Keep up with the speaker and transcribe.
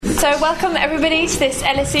So welcome everybody to this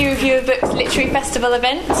LSE Review of Books Literary Festival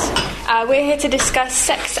event. We're here to discuss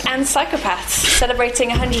Sex and Psychopaths, celebrating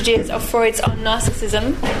 100 years of Freud's On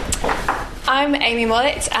Narcissism. I'm Amy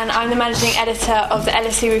Mollett and I'm the managing editor of the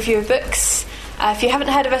LSE Review of Books. If you haven't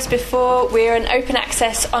heard of us before, we're an open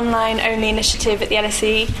access online only initiative at the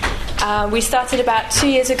LSE. We started about 2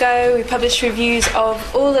 years ago. We publish reviews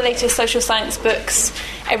of all the latest social science books,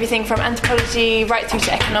 everything from anthropology right through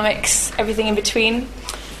to economics, everything in between.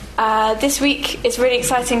 This week is really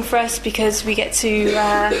exciting for us because we get to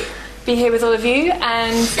be here with all of you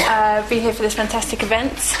and be here for this fantastic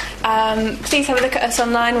event. Please have a look at us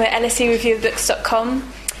online. We're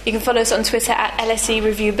lsereviewofbooks.com. You can follow us on Twitter at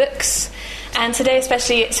lsereviewbooks. And today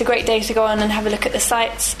especially, it's a great day to go on and have a look at the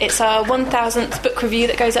sites. It's our 1000th book review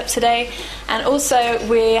that goes up today. And also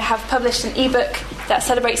we have published an ebook that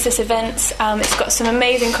celebrates this event. It's got some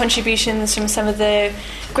amazing contributions from some of the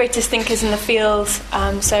greatest thinkers in the field.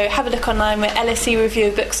 So have a look online. We're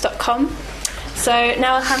lsereviewofbooks.com. So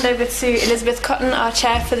now I'll hand over to Elizabeth Cotton, our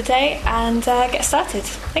chair for the day, and get started.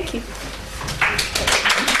 Thank you.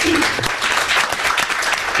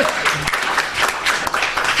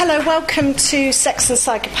 Hello, welcome to Sex and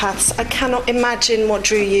Psychopaths. I cannot imagine what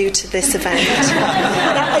drew you to this event.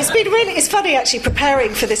 Now, it's funny actually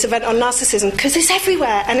preparing for this event on narcissism because it's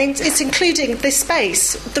everywhere and it's including this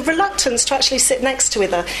space. The reluctance to actually sit next to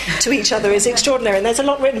each other is extraordinary, and there's a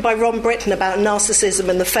lot written by Ron Britton about narcissism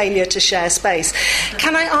and the failure to share space.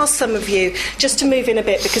 Can I ask some of you just to move in a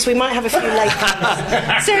bit because we might have a few late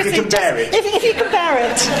comers. Seriously, you can bear it. If you can bear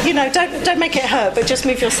it, you know, don't make it hurt, but just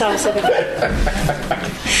move yourselves in a bit.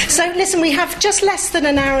 So, listen, we have just less than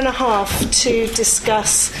an hour and a half to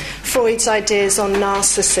discuss Freud's ideas on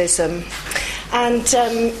narcissism. And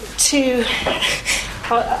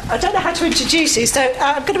I don't know how to introduce you, so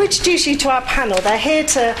I'm going to introduce you to our panel. They're here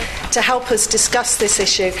to help us discuss this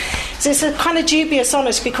issue. So it's a kind of dubious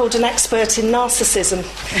honour to be called an expert in narcissism.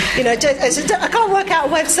 You know, I can't work out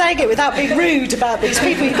a way of saying it without being rude about these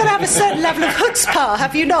people. You've got to have a certain level of chutzpah,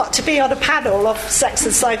 have you not, to be on a panel of Sex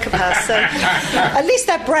and Psychopaths. So at least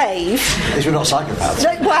they're brave. At least we're not psychopaths.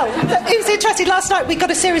 Well, it was interesting. Last night we got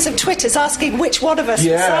a series of Twitters asking which one of us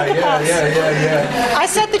was psychopaths. Yeah. I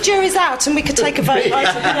said the jury's out and we could take a vote right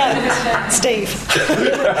at the end. Steve.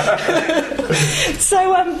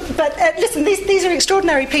 Listen, these are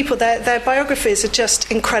extraordinary people. Their biographies are just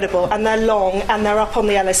incredible, and they're long, and they're up on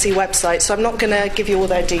the LSE website, so I'm not going to give you all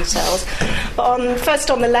their details. But first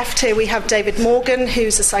on the left here we have David Morgan,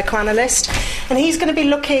 who's a psychoanalyst, and he's going to be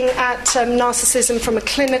looking at narcissism from a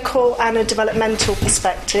clinical and a developmental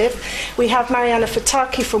perspective. We have Mariana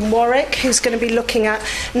Fataki from Warwick, who's going to be looking at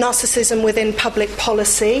narcissism within public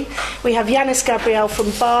policy. We have Yanis Gabriel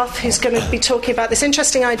from Bath, who's going to be talking about this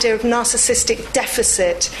interesting idea of narcissistic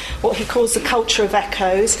deficit, what he calls the culture of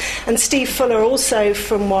echoes, and Steve Fuller, also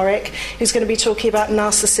from Warwick, who's going to be talking about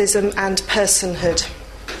narcissism and personhood.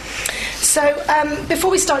 So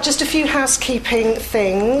before we start, just a few housekeeping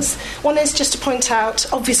things. One is just to point out,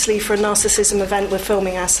 obviously for a narcissism event we're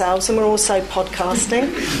filming ourselves and we're also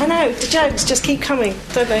podcasting. I know, the jokes just keep coming,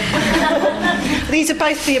 don't they? These are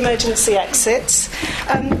both the emergency exits.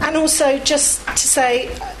 And also just to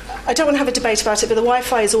say, I don't want to have a debate about it, but the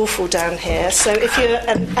Wi-Fi is awful down here. So if you're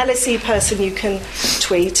an LSE person, you can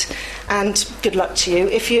tweet, and good luck to you.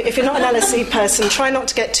 If you're not an LSE person, try not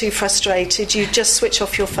to get too frustrated. You just switch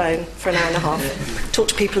off your phone for an hour and a half. Talk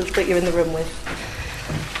to people that you're in the room with.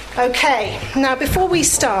 OK, now before we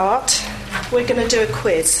start, we're going to do a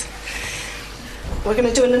quiz. We're going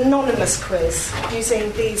to do an anonymous quiz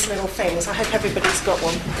using these little things. I hope everybody's got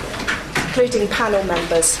one, including panel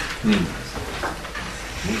members.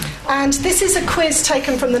 And this is a quiz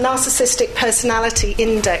taken from the Narcissistic Personality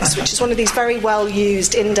Index, which is one of these very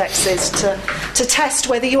well-used indexes to test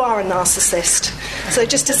whether you are a narcissist. So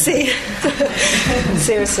just to see,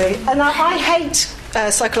 seriously. And I hate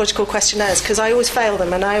psychological questionnaires because I always fail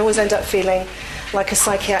them and I always end up feeling like a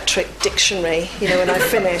psychiatric dictionary, you know, when I've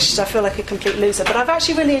finished. I feel like a complete loser. But I've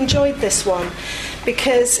actually really enjoyed this one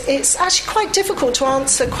because it's actually quite difficult to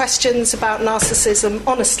answer questions about narcissism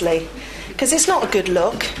honestly. Because it's not a good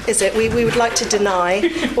look, is it? We would like to deny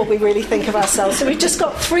what we really think of ourselves. So we've just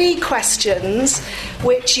got 3 questions,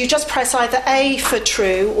 which you just press either A for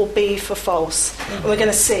true or B for false. And we're going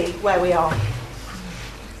to see where we are.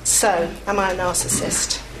 So, am I a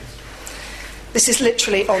narcissist? This is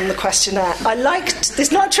literally on the questionnaire. This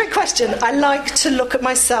is not a trick question. I like to look at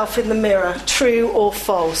myself in the mirror. True or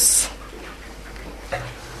false?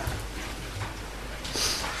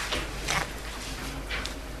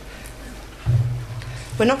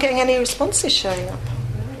 We're not getting any responses showing up.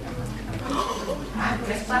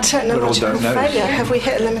 Technological failure. Have we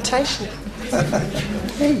hit a limitation? I'm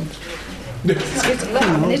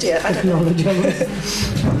an idiot. I don't know.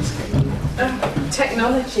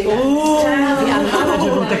 Technology. Oh,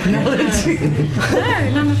 unmanageable technology. No,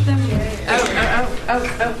 none of them.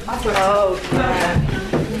 Oh,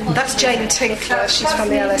 yeah. That's Jane Tinkler. She's from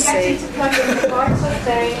the LSE.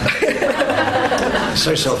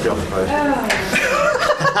 So self-preoccupied.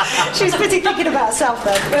 She's busy thinking about herself,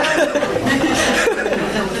 though.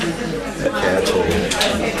 Yeah, that's all.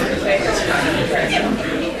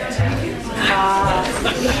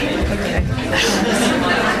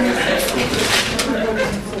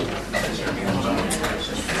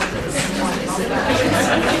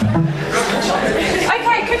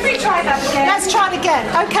 Okay, could we try that again? Let's try it again.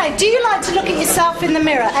 Okay, do you like to look at yourself in the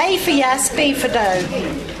mirror? A for yes, B for no.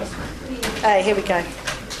 A, here we go.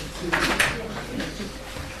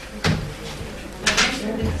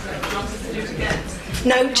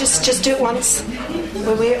 No, just do it once.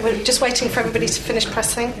 We're just waiting for everybody to finish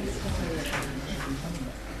pressing.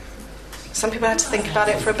 Some people had to think about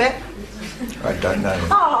it for a bit. I don't know.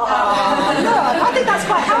 Oh, no, I think that's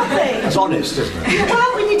quite healthy. It's honest, isn't it?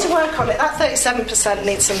 Well, we need to work on it. That 37%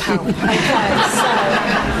 needs some help. Okay, so...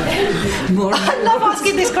 I love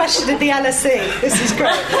asking this question at the LSE. This is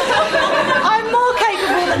great. I'm more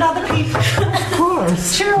capable than other people. Of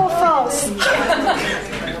course. True or false?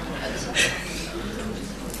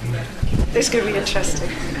 This is going to be interesting.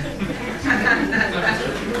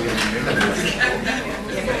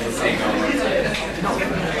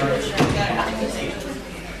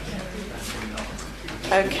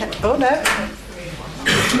 Okay. Oh, no.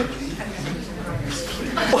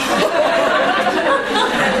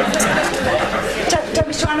 Don't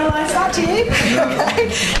we try and analyse that, do you? Okay.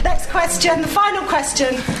 Next question, the final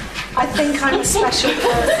question. I think I'm a special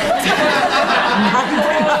person.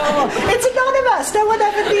 It's anonymous. No one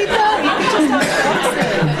ever need know. You can just have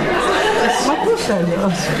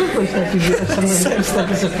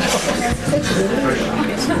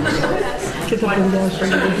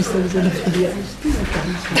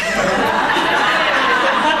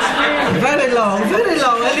Very long,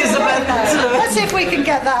 Elizabeth. Let's see if we can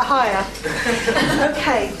get that higher.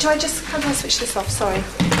 Okay, how do I switch this off? Sorry.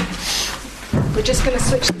 We're just going to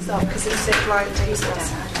switch this off because it's a blind details.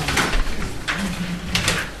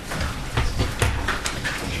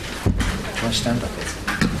 Can I stand up?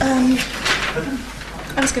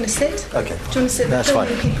 I was going to sit. Okay. Do you want to sit? That's fine.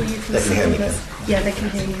 People you can They can hear me. Yeah, they can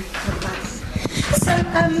hear you. So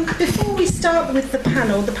before we start with the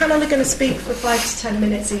panel are going to speak for 5 to 10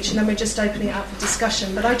 minutes each, and then we're just opening it up for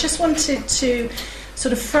discussion. But I just wanted to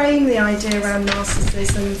sort of frame the idea around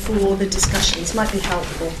narcissism for the discussions. Might be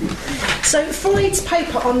helpful. So Freud's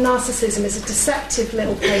paper on narcissism is a deceptive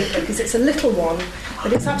little paper because it's a little one,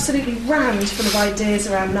 but it's absolutely rammed full of ideas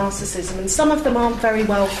around narcissism, and some of them aren't very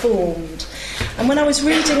well formed. And when I was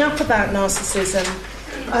reading up about narcissism,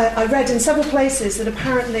 I read in several places that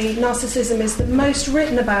apparently narcissism is the most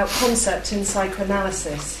written about concept in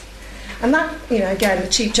psychoanalysis. And that, again, a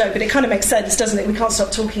cheap joke, but it kind of makes sense, doesn't it? We can't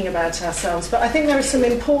stop talking about ourselves. But I think there are some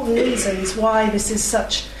important reasons why this is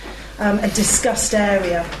such a discussed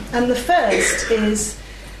area. And the first is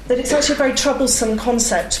that it's actually a very troublesome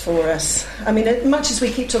concept for us. I mean, as much as we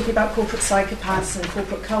keep talking about corporate psychopaths and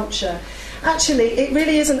corporate culture, actually, it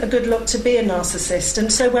really isn't a good look to be a narcissist.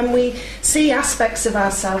 And so when we see aspects of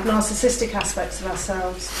ourselves, narcissistic aspects of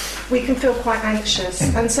ourselves, we can feel quite anxious.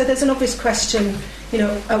 And so there's an obvious question,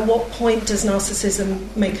 at what point does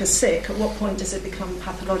narcissism make us sick? At what point does it become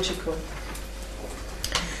pathological?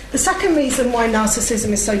 The second reason why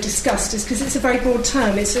narcissism is so discussed is because it's a very broad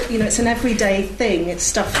term. It's an everyday thing. It's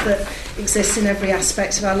stuff that exists in every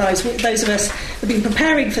aspect of our lives. Those of us who have been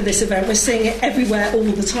preparing for this event, we're seeing it everywhere all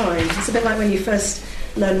the time. It's a bit like when you first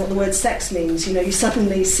learn what the word sex means. You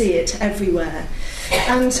suddenly see it everywhere.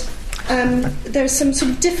 And there are some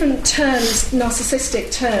sort of different terms,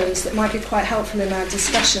 narcissistic terms, that might be quite helpful in our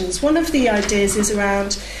discussions. One of the ideas is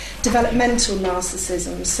around developmental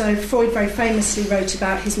narcissism. So Freud very famously wrote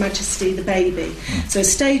about His Majesty the baby. So a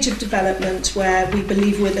stage of development where we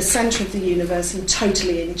believe we're the centre of the universe and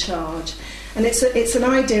totally in charge. And it's an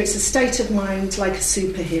idea, it's a state of mind like a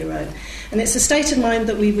superhero. And it's a state of mind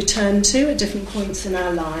that we return to at different points in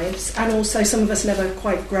our lives, and also some of us never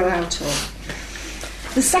quite grow out of.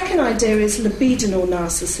 The second idea is libidinal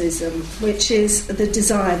narcissism, which is the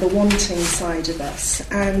desire, the wanting side of us.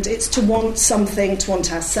 And it's to want something, to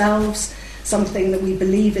want ourselves, something that we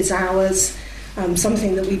believe is ours,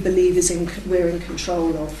 something that we believe we're in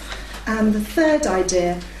control of. And the third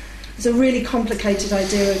idea is a really complicated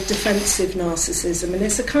idea of defensive narcissism. And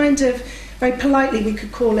it's a kind of very politely we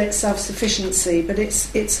could call it self-sufficiency, but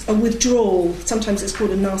it's a withdrawal. Sometimes it's called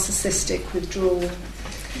a narcissistic withdrawal.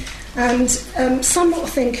 And some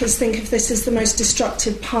thinkers think of this as the most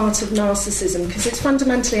destructive part of narcissism because it's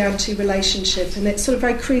fundamentally anti-relationship, and it sort of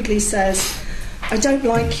very crudely says, I don't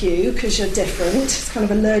like you because you're different, it's kind of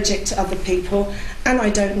allergic to other people, and I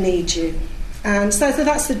don't need you. And so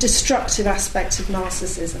that's the destructive aspect of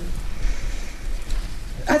narcissism.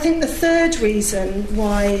 I think the third reason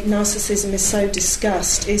why narcissism is so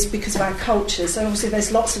discussed is because of our culture. So obviously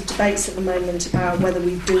there's lots of debates at the moment about whether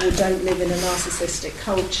we do or don't live in a narcissistic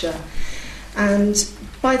culture. And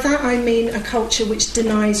by that I mean a culture which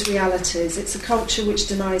denies realities. It's a culture which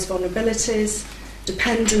denies vulnerabilities,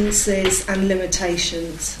 dependencies and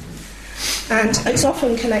limitations. And it's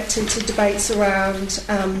often connected to debates around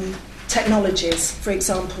technologies, for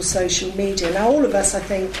example, social media. Now, all of us, I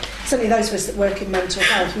think, certainly those of us that work in mental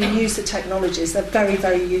health, we use the technologies. They're very,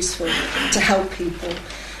 very useful to help people.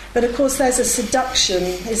 But, of course, there's a seduction,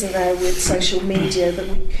 isn't there, with social media that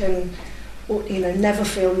we can, never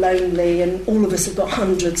feel lonely, and all of us have got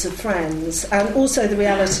hundreds of friends. And also the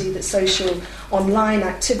reality that social online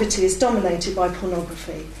activity is dominated by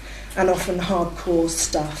pornography and often hardcore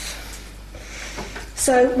stuff.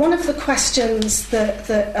 So one of the questions that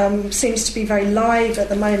seems to be very live at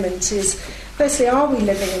the moment is, firstly, are we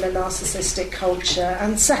living in a narcissistic culture?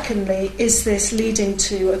 And secondly, is this leading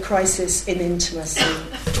to a crisis in intimacy?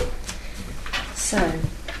 So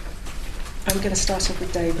I'm going to start off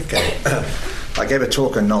with David. Okay. I gave a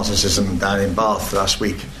talk on narcissism down in Bath last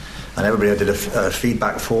week, and everybody did a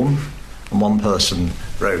feedback form, and one person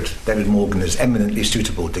wrote, David Morgan is eminently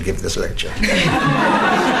suitable to give this lecture.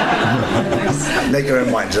 Make your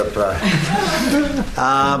own minds up.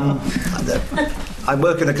 I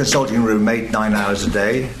work in a consulting room 8-9 hours a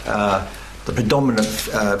day. The predominant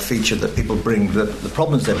feature that people bring, the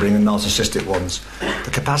problems they bring are narcissistic ones.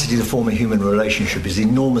 The capacity to form a human relationship is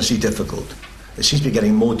enormously difficult. It seems to be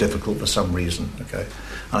getting more difficult for some reason. Okay,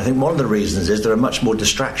 and I think one of the reasons is there are much more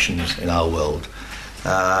distractions in our world.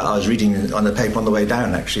 I was reading on the paper on the way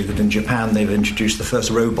down, actually, that in Japan they've introduced the first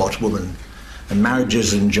robot woman, and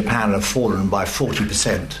marriages in Japan have fallen by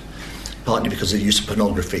 40%, partly because of the use of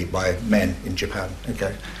pornography by men in Japan.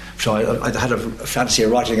 Okay, so I had a fancy of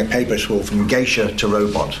writing a paper called From Geisha to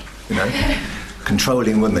Robot,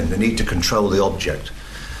 controlling women, the need to control the object.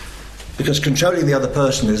 Because controlling the other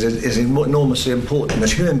person is enormously important.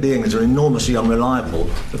 As human beings are enormously unreliable.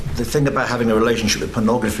 The thing about having a relationship with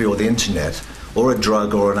pornography or the internet or a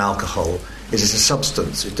drug or an alcohol is it's a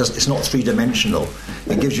substance. It's not three-dimensional.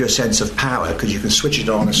 It gives you a sense of power because you can switch it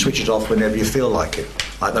on and switch it off whenever you feel like it,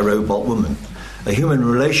 like the robot woman. A human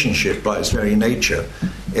relationship, by its very nature,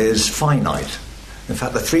 is finite. In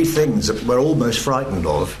fact, the three things that we're all most frightened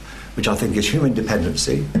of, which I think is human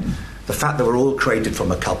dependency, the fact that we're all created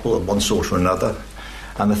from a couple of one sort or another,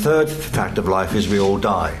 and the third fact of life is we all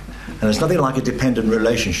die. And there's nothing like a dependent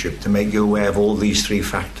relationship to make you aware of all these three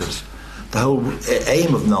factors. The whole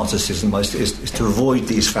aim of narcissism is to avoid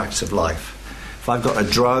these facts of life. If I've got a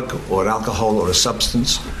drug or an alcohol or a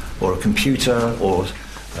substance or a computer or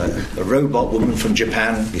a robot woman from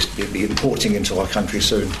Japan be importing into our country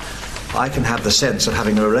soon, I can have the sense of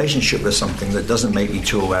having a relationship with something that doesn't make me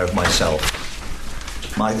too aware of myself.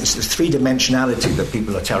 It's the three-dimensionality that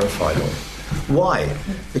people are terrified of. Why?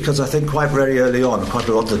 Because I think quite very early on, quite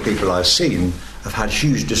a lot of the people I've seen have had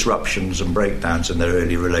huge disruptions and breakdowns in their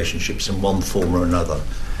early relationships in one form or another.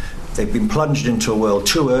 They've been plunged into a world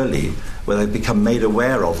too early where they've become made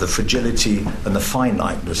aware of the fragility and the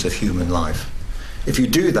finiteness of human life. If you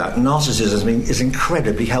do that, narcissism is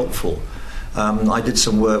incredibly helpful. I did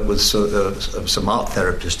some work with some art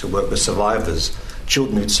therapists who work with survivors,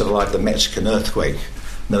 children who'd survived the Mexican earthquake.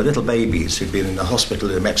 There were little babies who'd been in the hospital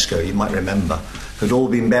in Mexico, you might remember, who'd all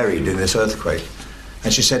been buried in this earthquake.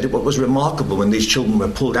 And she said what was remarkable when these children were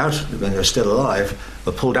pulled out, when they were still alive,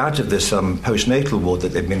 were pulled out of this postnatal ward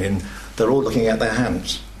that they'd been in, they're all looking at their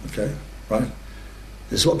hands, okay, right?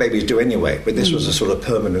 This is what babies do anyway, but this was a sort of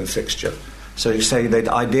permanent fixture. So you say they'd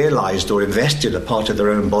idealised or invested a part of their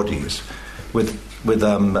own bodies with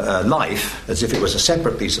life, as if it was a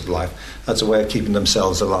separate piece of life, as a way of keeping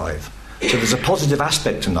themselves alive. So there's a positive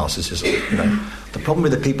aspect to narcissism. The problem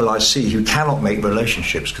with the people I see who cannot make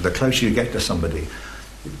relationships, because the closer you get to somebody,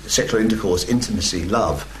 sexual intercourse, intimacy,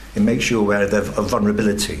 love, it makes you aware of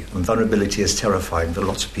vulnerability. And vulnerability is terrifying for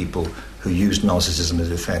lots of people who use narcissism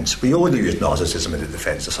as a defence. We all use narcissism as a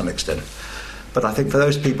defence to some extent. But I think for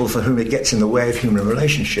those people for whom it gets in the way of human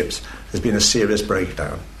relationships, there's been a serious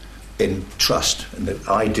breakdown in trust and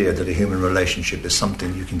the idea that a human relationship is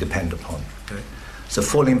something you can depend upon. Okay? So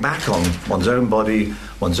falling back on one's own body,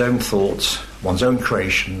 one's own thoughts, one's own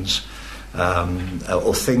creations,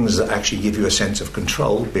 or things that actually give you a sense of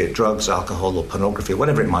control, be it drugs, alcohol, or pornography,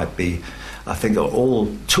 whatever it might be, I think are all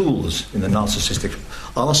tools in the narcissistic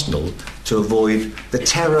arsenal to avoid the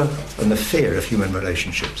terror and the fear of human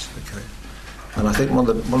relationships. Okay? And I think one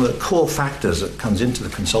of the core factors that comes into the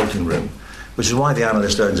consulting room, which is why the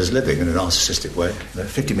analyst earns his living in a narcissistic way,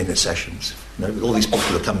 50-minute sessions, with all these people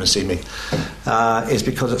that come and see me, is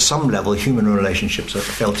because at some level human relationships are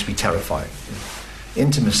felt to be terrifying.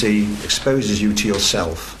 Intimacy exposes you to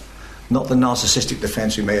yourself, not the narcissistic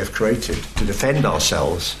defense we may have created to defend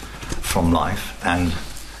ourselves from life and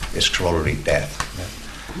its corollary, death,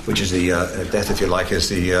 which is the death, if you like, is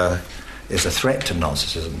the threat to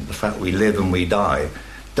narcissism. The fact we live and we die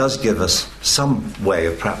does give us some way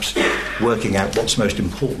of perhaps working out what's most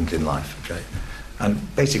important in life. Okay? And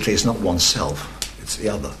basically it's not oneself, it's the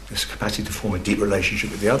other. It's capacity to form a deep relationship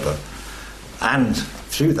with the other. And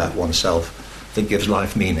through that oneself that gives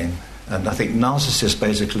life meaning. And I think narcissists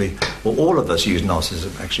basically, well, all of us use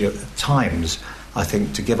narcissism actually at times, I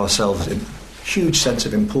think, to give ourselves a huge sense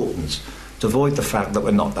of importance, to avoid the fact that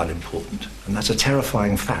we're not that important. And that's a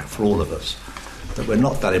terrifying fact for all of us, that we're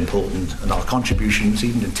not that important, and our contributions,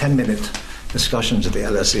 even in 10-minute discussions at the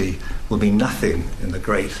LSE, will be nothing in the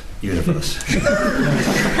great universe. And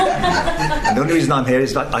the only reason I'm here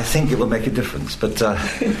is that I think it will make a difference. But,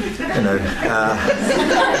 and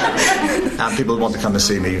people want to come and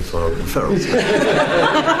see me for referrals.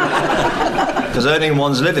 Because earning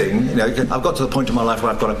one's living, I've got to the point in my life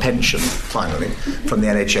where I've got a pension, finally, from the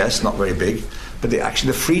NHS, not very big. But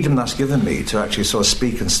the freedom that's given me to actually sort of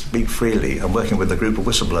speak freely, I'm working with a group of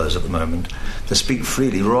whistleblowers at the moment, to speak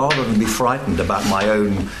freely rather than be frightened about my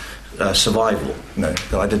own survival,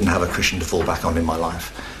 that I didn't have a cushion to fall back on in my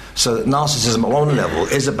life. So that narcissism at one level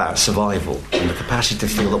is about survival and the capacity to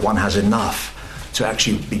feel that one has enough to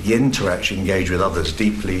actually begin to actually engage with others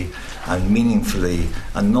deeply and meaningfully,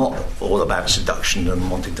 and not all about seduction and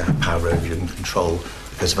wanting to have power over you and control.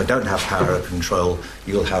 Because if I don't have power and control,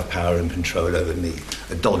 you'll have power and control over me.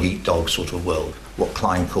 A dog-eat-dog sort of world, what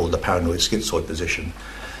Klein called the paranoid schizoid position.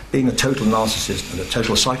 Being a total narcissist and a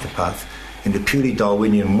total psychopath in the purely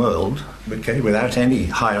Darwinian world, okay, without any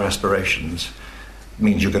higher aspirations,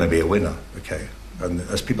 means you're going to be a winner, okay? And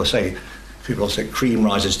as people say cream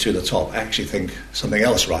rises to the top. I actually think something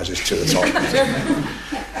else rises to the top.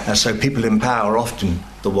 And so people in power are often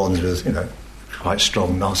the ones with, quite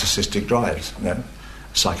strong narcissistic drives,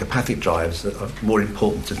 psychopathic drives that are more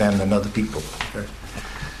important to them than other people. Okay?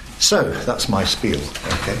 So that's my spiel.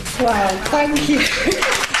 Okay. Wow, thank you. You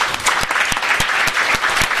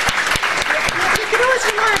can always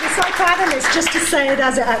rely on the psychoanalyst just to say it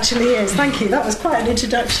as it actually is. Thank you. That was quite an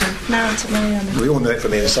introduction. Now to Mariana. We all know it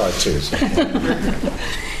from the inside too. So.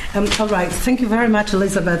 All right. Thank you very much,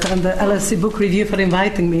 Elizabeth, and the LSE Book Review for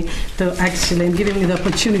inviting me to actually and giving me the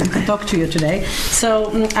opportunity to talk to you today.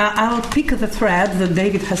 So I'll pick the thread that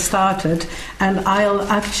David has started, and I'll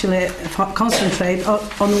actually concentrate on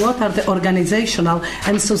what are the organizational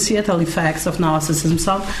and societal effects of narcissism.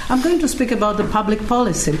 So I'm going to speak about the public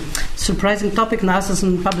policy. Surprising topic,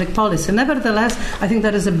 narcissism and public policy. Nevertheless, I think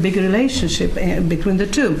there is a big relationship between the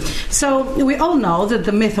two. So we all know that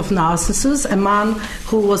the myth of Narcissus, a man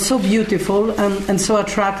who was so beautiful and so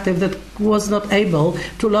attractive that was not able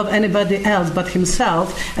to love anybody else but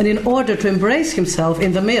himself, and in order to embrace himself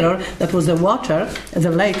in the mirror, that was the water, the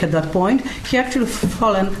lake at that point, he actually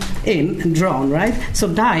fallen in and drowned, right? So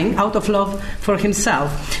dying out of love for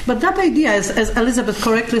himself. But that idea, as Elizabeth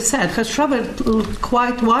correctly said, has traveled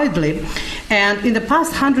quite widely, and in the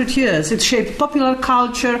past 100 years it shaped popular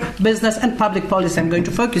culture, business and public policy I'm going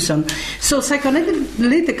to focus on. So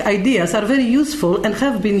psychoanalytic ideas are very useful and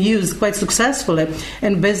have been used quite successfully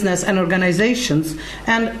in business and organizations,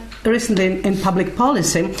 and recently in public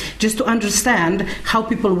policy, just to understand how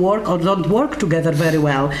people work or don't work together very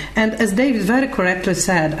well. And as David very correctly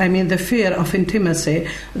said, I mean, the fear of intimacy,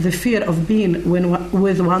 the fear of being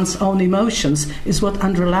with one's own emotions is what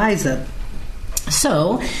underlies it.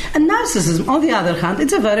 So, and narcissism, on the other hand,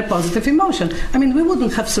 it's a very positive emotion. I mean, we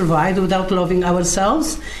wouldn't have survived without loving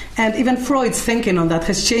ourselves. And even Freud's thinking on that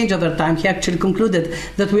has changed over time. He actually concluded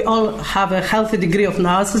that we all have a healthy degree of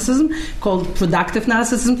narcissism, called productive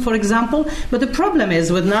narcissism, for example. But the problem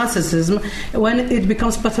is with narcissism when it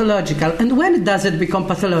becomes pathological. And when does it become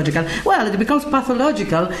pathological? Well, it becomes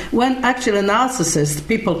pathological when actually narcissists,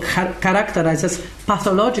 people characterized as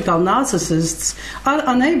pathological narcissists are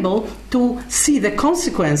unable to see the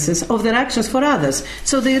consequences of their actions for others.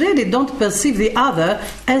 So they really don't perceive the other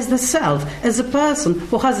as the self, as a person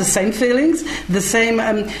who has the same feelings, the same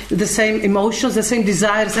emotions, the same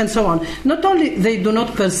desires, and so on. Not only they do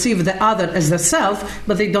not perceive the other as the self,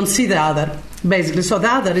 but they don't see the other, basically. So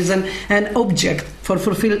the other is an object for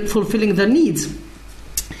fulfilling their needs.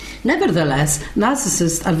 Nevertheless,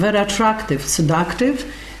 narcissists are very attractive, seductive.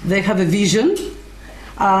 They have a vision.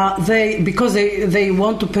 Because they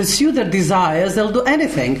want to pursue their desires, they'll do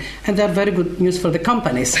anything, and they're very good news for the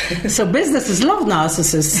companies. So businesses love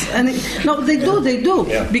narcissists, and they do.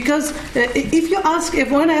 Yeah. Because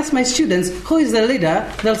if when I ask my students who is the leader,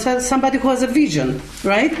 they'll say somebody who has a vision,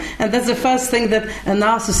 right? And that's the first thing that a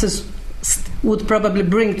narcissist would probably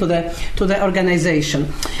bring to the organization.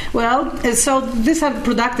 Well, so these are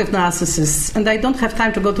productive narcissists, and I don't have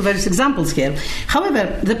time to go to various examples here.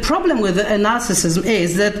 However, the problem with narcissism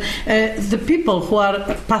is that the people who are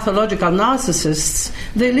pathological narcissists,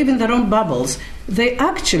 they live in their own bubbles. They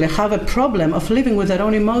actually have a problem of living with their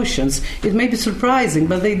own emotions. It may be surprising,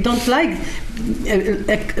 but they don't like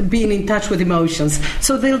being in touch with emotions.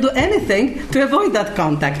 So they'll do anything to avoid that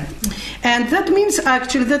contact. And that means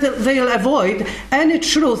actually that they'll avoid any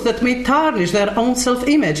truth that may tarnish their own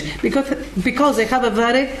self-image because they have a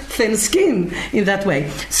very thin skin in that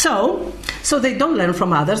way. So they don't learn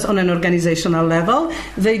from others on an organizational level.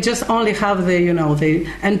 They just only have the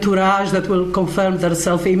entourage that will confirm their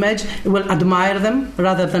self-image, will admire them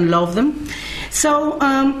rather than love them. So,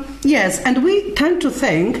 yes, and we tend to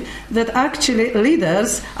think that actually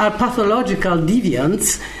leaders are pathological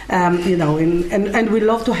deviants, and we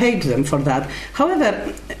love to hate them for that.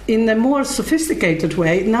 However, in a more sophisticated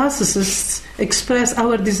way, narcissists express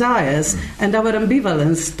our desires and our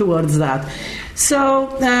ambivalence towards that. So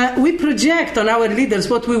we project on our leaders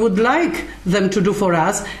what we would like them to do for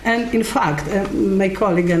us. And in fact, my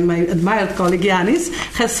colleague and my admired colleague Yanis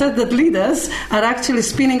has said that leaders are actually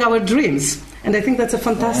spinning our dreams. And I think that's a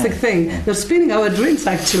fantastic thing. They're spinning our dreams,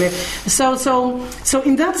 actually. So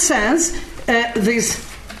in that sense,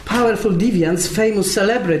 these powerful deviants, famous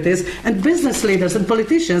celebrities, and business leaders and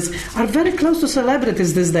politicians are very close to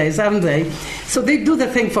celebrities these days, aren't they? So they do the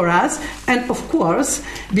thing for us, and of course,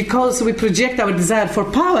 because we project our desire for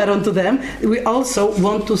power onto them, we also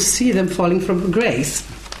want to see them falling from grace.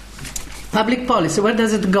 Public policy, where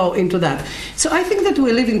does it go into that? So I think that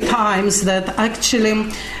we live in times that actually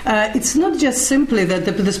it's not just simply that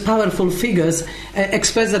these powerful figures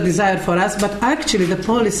express a desire for us, but actually the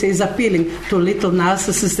policy is appealing to little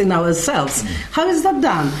narcissists in ourselves. How is that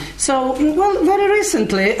done? So, well, very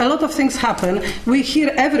recently, a lot of things happen. We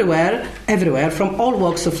hear everywhere, from all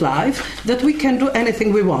walks of life, that we can do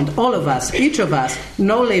anything we want. All of us, each of us,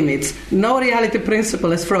 no limits, no reality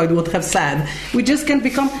principle, as Freud would have said. We just can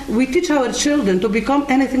we teach our children to become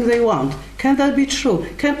anything they want. Can that be true?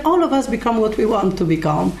 Can all of us become what we want to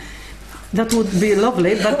become? That would be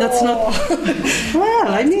lovely, but that's not... Well,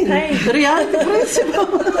 I mean, reality principle.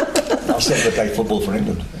 I'll save the day football for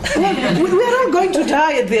England. Well, we are all going to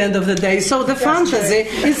die at the end of the day, so the fantasy,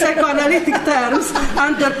 in psychoanalytic terms,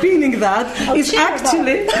 underpinning that is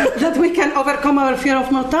actually that we can overcome our fear of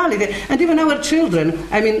mortality. And even our children,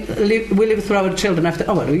 I mean, we live through our children after...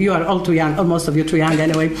 Oh, well, you are all too young, or most of you too young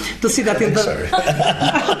anyway, to see that in the...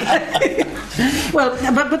 Okay. Well,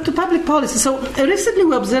 but to public policy. So recently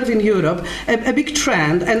we observed in Europe a big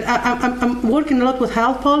trend, and I'm working a lot with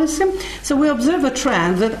health policy. So we observe a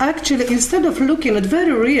trend that actually, instead of looking at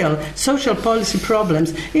very real social policy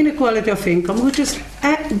problems, inequality of income, which is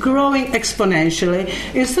growing exponentially,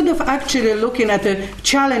 instead of actually looking at the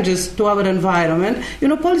challenges to our environment,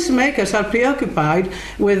 policymakers are preoccupied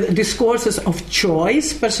with discourses of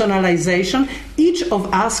choice, personalization. Each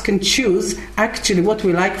of us can choose actually what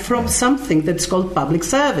we like from something that's called public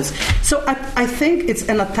service. So I think it's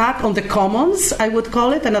an attack on the commons, I would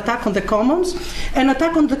call it, an attack on the commons, an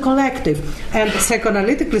attack on the collective. And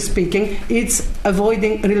psychoanalytically speaking, it's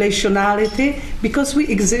avoiding relationality because we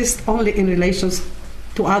exist only in relations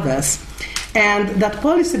to others. And that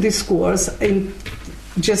policy discourse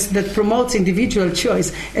that promotes individual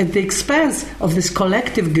choice at the expense of this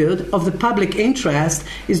collective good, of the public interest,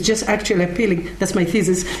 is just actually appealing, that's my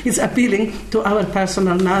thesis, it's appealing to our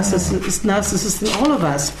personal narcissists in all of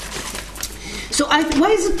us. So why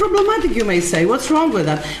is it problematic, you may say? What's wrong with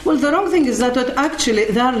that? Well, the wrong thing is that actually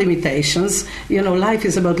there are limitations. Life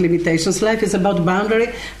is about limitations. Life is about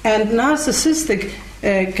boundary. And narcissistic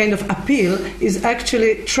kind of appeal is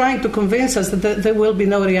actually trying to convince us that there will be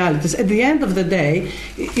no realities. At the end of the day,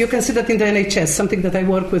 you can see that in the NHS, something that I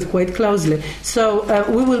work with quite closely. So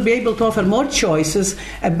we will be able to offer more choices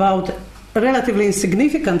about relatively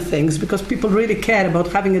insignificant things, because people really care about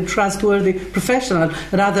having a trustworthy professional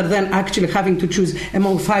rather than actually having to choose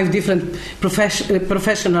among 5 different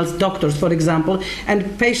professionals, doctors, for example.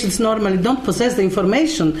 And patients normally don't possess the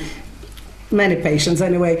information, many patients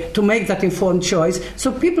anyway, to make that informed choice.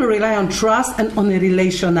 So people rely on trust and on a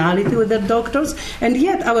relationality with their doctors, and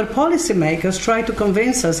yet our policymakers try to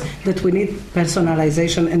convince us that we need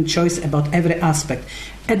personalization and choice about every aspect.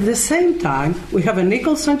 At the same time, we have a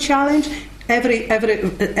Nicholson challenge, and we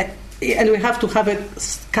have to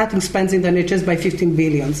have cutting spends in the NHS by 15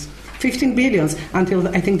 billions. 15 billions until,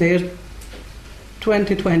 I think, the year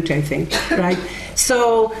 2020, I think, right?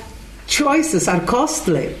 So choices are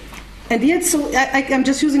costly. And yet, so I'm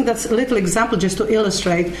just using that little example just to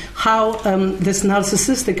illustrate how this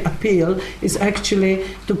narcissistic appeal is actually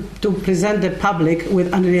to present the public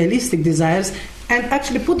with unrealistic desires and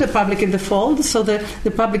actually put the public in the fold so that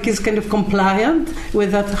the public is kind of compliant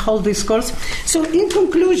with that whole discourse. So in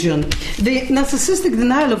conclusion, the narcissistic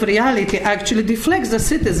denial of reality actually deflects the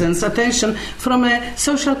citizens' attention from a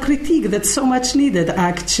social critique that's so much needed,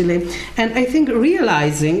 actually. And I think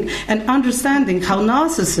realizing and understanding how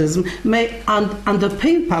narcissism may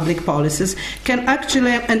underpin public policies can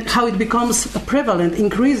actually, and how it becomes prevalent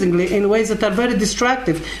increasingly in ways that are very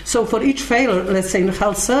destructive. So for each failure, let's say in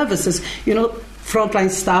health services, frontline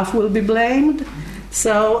staff will be blamed.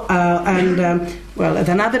 So, well,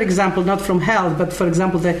 another example, not from health, but for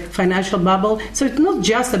example, the financial bubble. So it's not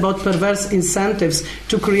just about perverse incentives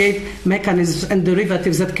to create mechanisms and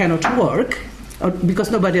derivatives that cannot work, because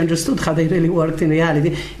nobody understood how they really worked in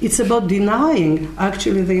reality. It's about denying,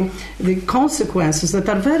 actually, the consequences that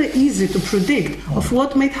are very easy to predict of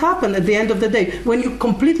what might happen at the end of the day. When you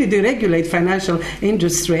completely deregulate financial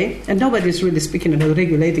industry, and nobody is really speaking about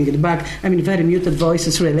regulating it back, I mean, very muted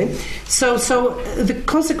voices, really. So the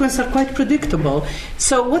consequences are quite predictable.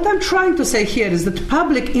 So what I'm trying to say here is that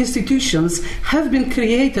public institutions have been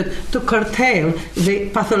created to curtail the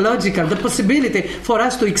pathological, the possibility for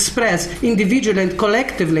us to express individually and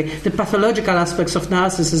collectively the pathological aspects of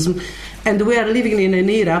narcissism, and we are living in an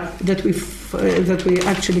era that we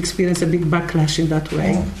actually experience a big backlash in that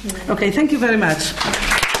way. Okay, thank you very much.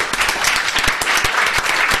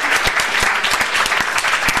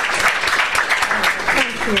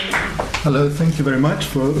 Hello, thank you very much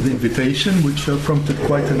for the invitation, which prompted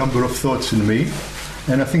quite a number of thoughts in me.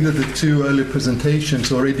 And I think that the 2 earlier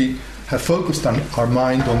presentations already have focused our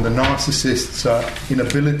mind on the narcissist's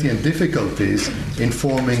inability and difficulties in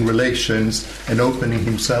forming relations and opening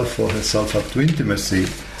himself or herself up to intimacy.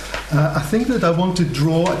 I think that I want to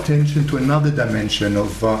draw attention to another dimension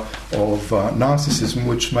of narcissism,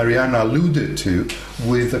 which Mariana alluded to,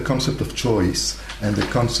 with the concept of choice and the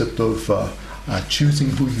concept of choosing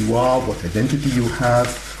who you are, what identity you have,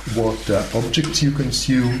 what objects you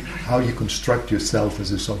consume, how you construct yourself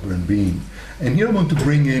as a sovereign being. And here I want to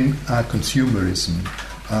bring in consumerism,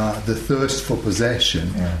 the thirst for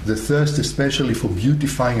possession, the thirst especially for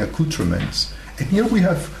beautifying accoutrements. And here we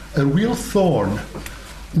have a real thorn.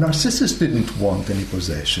 Narcissus didn't want any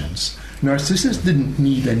possessions. Narcissus didn't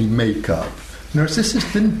need any makeup. Narcissus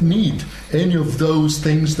didn't need any of those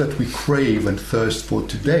things that we crave and thirst for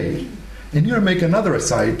today. And here I make another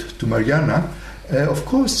aside to Mariana. Of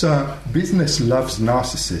course, business loves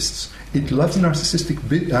narcissists. It loves narcissistic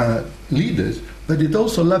leaders, but it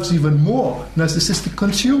also loves even more narcissistic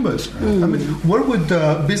consumers. I mean, where would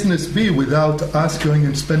business be without us going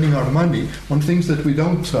and spending our money on things that we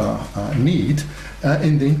don't need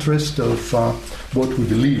in the interest of what we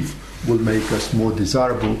believe will make us more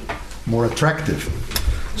desirable, more attractive?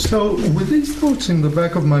 So with these thoughts in the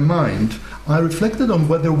back of my mind, I reflected on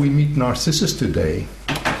whether we meet Narcissus today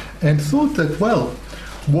and thought that, well,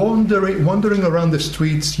 wandering around the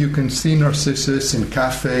streets, you can see Narcissus in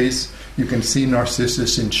cafes, you can see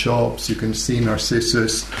Narcissus in shops, you can see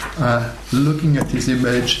Narcissus looking at his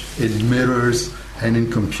image in mirrors and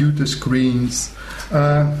in computer screens.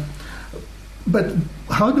 But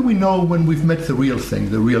how do we know when we've met the real thing,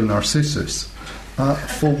 the real Narcissus?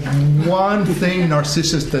 For one thing,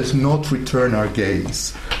 Narcissus does not return our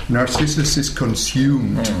gaze. Narcissus is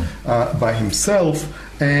consumed by himself,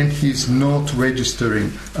 and he's not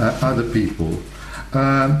registering other people.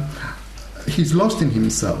 He's lost in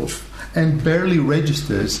himself and barely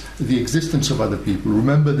registers the existence of other people.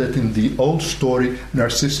 Remember that in the old story,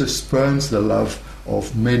 Narcissus spurns the love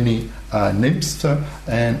of many nymphs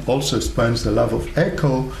and also spurns the love of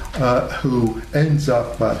Echo, who ends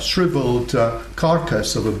up shriveled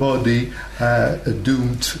carcass of a body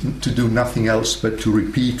doomed to do nothing else but to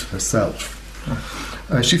repeat herself.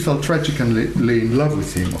 She fell tragically in love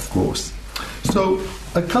with him, of course. So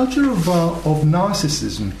a culture of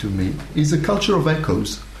narcissism, to me, is a culture of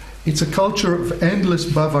echoes. It's a culture of endless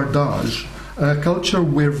bavardage, a culture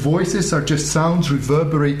where voices are just sounds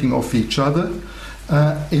reverberating off each other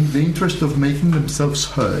in the interest of making themselves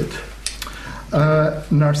heard.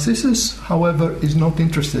 Narcissus, however, is not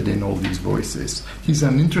interested in all these voices. He's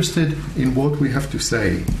uninterested in what we have to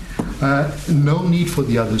say. No need for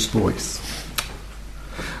the other's voice.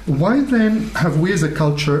 Why then have we as a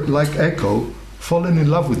culture, like Echo, fallen in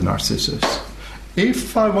love with Narcissus?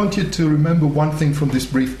 If I want you to remember one thing from this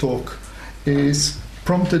brief talk, is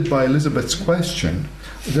prompted by Elizabeth's question,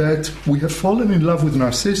 that we have fallen in love with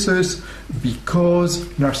Narcissus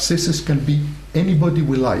because Narcissus can be anybody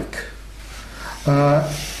we like.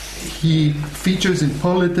 He features in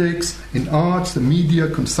politics, in arts, the media,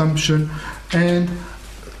 consumption, and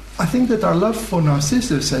I think that our love for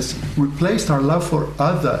Narcissus has replaced our love for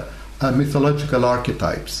other mythological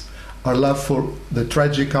archetypes. Our love for the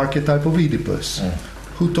tragic archetype of Oedipus.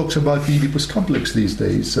 Who talks about the Oedipus complex these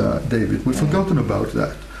days, David? We've forgotten about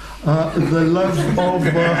that. The love of...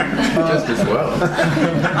 just as well.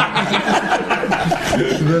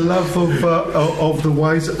 The love of the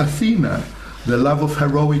wise Athena. The love of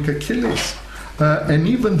heroic Achilles. And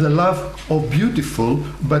even the love of beautiful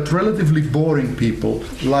but relatively boring people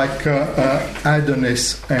like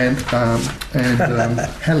Adonis and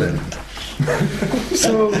Helen.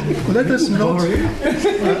 So let us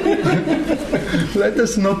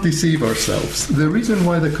not deceive ourselves. The reason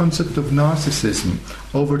why the concept of narcissism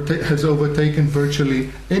has overtaken virtually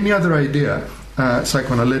any other idea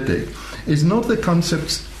psychoanalytic is not the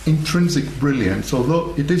concept's intrinsic brilliance,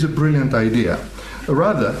 although it is a brilliant idea.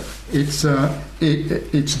 Rather, it's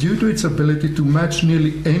due to its ability to match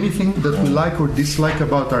nearly anything that we like or dislike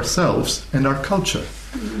about ourselves and our culture.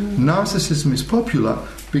 Narcissism is popular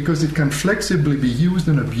because it can flexibly be used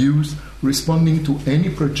and abused, responding to any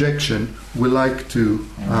projection we like to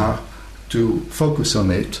focus on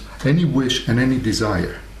it, any wish and any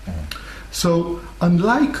desire. So,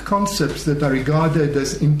 unlike concepts that are regarded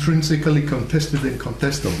as intrinsically contested and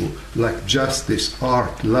contestable, like justice,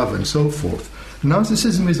 art, love, and so forth,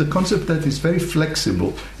 narcissism is a concept that is very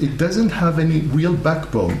flexible. It doesn't have any real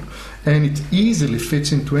backbone, and it easily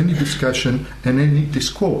fits into any discussion and any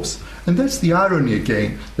discourse. And that's the irony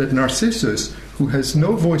again, that Narcissus, who has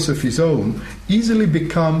no voice of his own, easily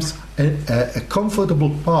becomes a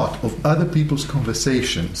comfortable part of other people's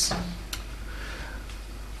conversations.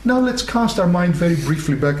 Now let's cast our mind very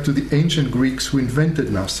briefly back to the ancient Greeks who invented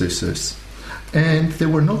Narcissus. And they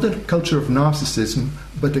were not a culture of narcissism,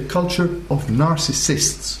 but a culture of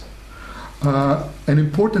narcissists. An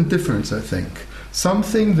important difference, I think.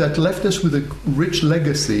 Something that left us with a rich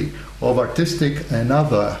legacy of artistic and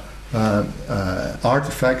other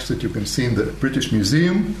artifacts that you can see in the British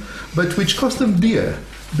Museum, but which cost them dear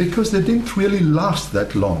because they didn't really last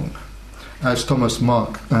that long, as Thomas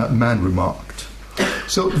Mann remarked.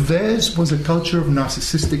 So theirs was a culture of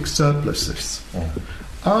narcissistic surpluses.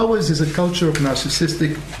 Ours is a culture of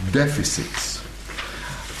narcissistic deficits.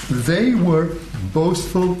 They were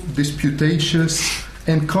boastful, disputatious,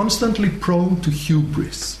 and constantly prone to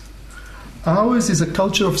hubris. Ours is a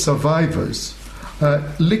culture of survivors,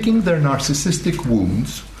 licking their narcissistic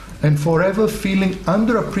wounds and forever feeling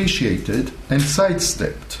underappreciated and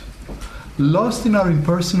sidestepped. Lost in our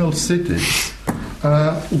impersonal cities,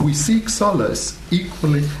 we seek solace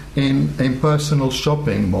equally in impersonal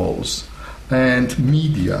shopping malls and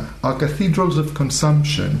media, our cathedrals of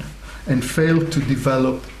consumption, and fail to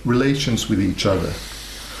develop relations with each other.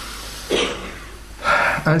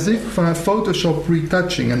 As if Photoshop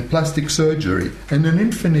retouching and plastic surgery and an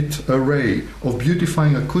infinite array of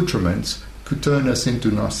beautifying accoutrements could turn us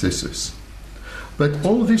into Narcissus. But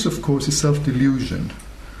all this, of course, is self-delusion.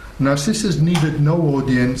 Narcissus needed no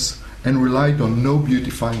audience and relied on no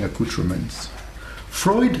beautifying accoutrements.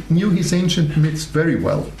 Freud knew his ancient myths very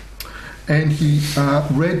well, and he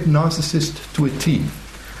read Narcissist to a T.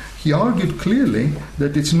 He argued clearly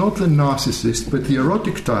that it's not the narcissist, but the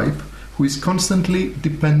erotic type who is constantly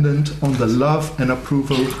dependent on the love and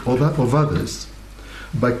approval of others.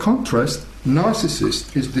 By contrast,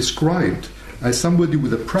 narcissist is described as somebody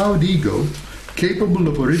with a proud ego, capable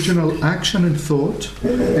of original action and thought,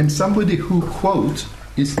 and somebody who, quote,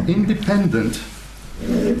 is independent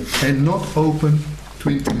and not open to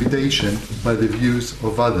intimidation by the views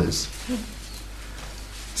of others.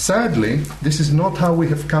 Sadly, this is not how we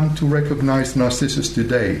have come to recognize Narcissus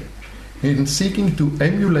today. In seeking to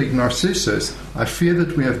emulate Narcissus, I fear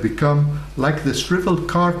that we have become like the shriveled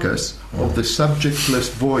carcass of the subjectless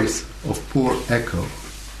voice of poor Echo.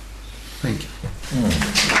 Thank you.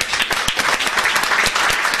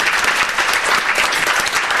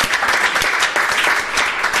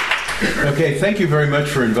 Okay, thank you very much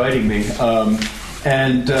for inviting me. I'm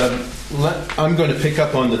going to pick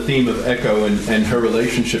up on the theme of Echo and her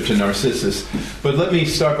relationship to Narcissus. But let me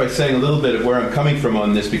start by saying a little bit of where I'm coming from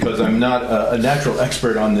on this, because I'm not a natural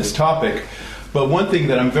expert on this topic. But one thing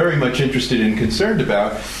that I'm very much interested and concerned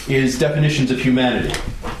about is definitions of humanity.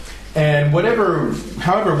 And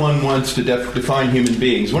however one wants to define human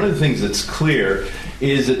beings, one of the things that's clear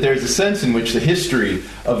is that there's a sense in which the history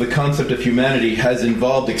of the concept of humanity has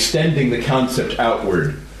involved extending the concept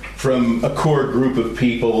outward from a core group of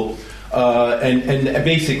people, and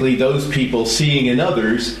basically those people seeing in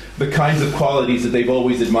others the kinds of qualities that they've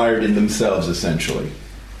always admired in themselves, essentially.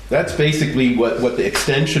 That's basically what the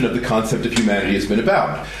extension of the concept of humanity has been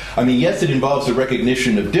about. I mean, yes, it involves a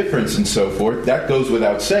recognition of difference and so forth. That goes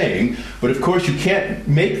without saying. But of course, you can't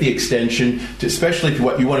make the extension, especially if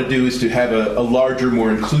what you want to do is to have a larger,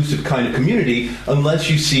 more inclusive kind of community, unless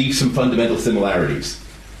you see some fundamental similarities.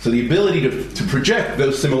 So the ability to project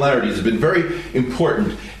those similarities has been very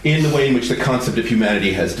important in the way in which the concept of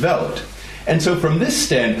humanity has developed. And so from this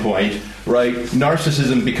standpoint, right,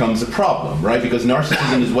 narcissism becomes a problem, right? Because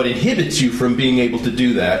narcissism is what inhibits you from being able to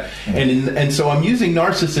do that. And so I'm using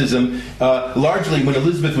narcissism largely, when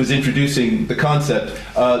Elizabeth was introducing the concept,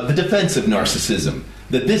 the defense of narcissism,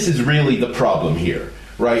 that this is really the problem here.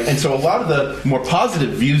 Right, and so a lot of the more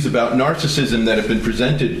positive views about narcissism that have been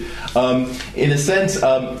presented, in a sense,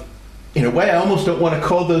 in a way, I almost don't want to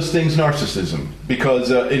call those things narcissism,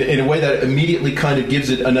 because in a way that immediately kind of gives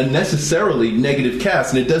it an unnecessarily negative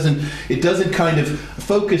cast, and it doesn't kind of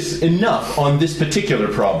focus enough on this particular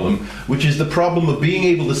problem, which is the problem of being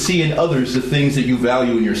able to see in others the things that you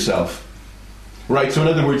value in yourself. Right, so in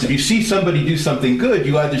other words, if you see somebody do something good,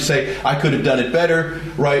 you either say, I could have done it better,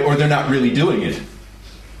 right, or they're not really doing it.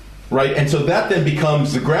 Right, and so that then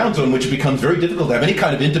becomes the grounds on which it becomes very difficult to have any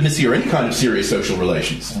kind of intimacy or any kind of serious social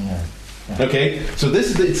relations. Okay, so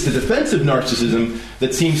it's the defense of narcissism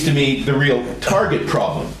that seems to me the real target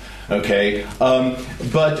problem. Okay,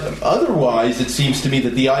 but otherwise, it seems to me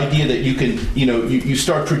that the idea that you can, you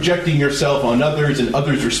start projecting yourself on others, and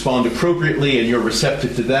others respond appropriately, and you're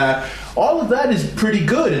receptive to that. All of that is pretty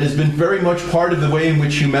good, and has been very much part of the way in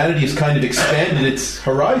which humanity has kind of expanded its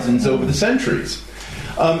horizons over the centuries.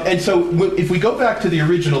 And so if we go back to the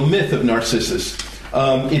original myth of Narcissus,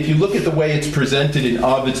 if you look at the way it's presented in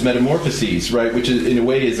Ovid's Metamorphoses, right, which is, in a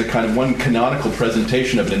way is a kind of one canonical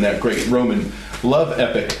presentation of it in that great Roman love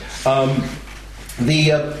epic,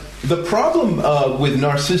 the problem with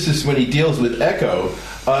Narcissus when he deals with Echo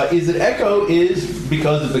is that Echo is,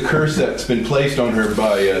 because of the curse that's been placed on her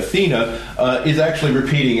by Athena, is actually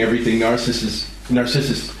repeating everything Narcissus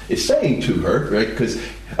is saying to her, right, because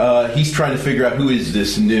he's trying to figure out who is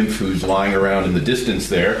this nymph who's lying around in the distance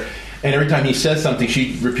there. And every time he says something,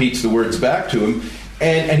 she repeats the words back to him.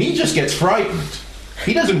 And he just gets frightened.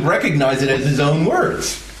 He doesn't recognize it as his own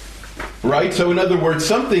words. Right? So in other words,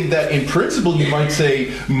 something that in principle you might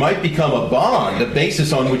say might become a bond, a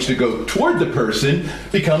basis on which to go toward the person,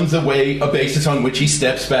 becomes a basis on which he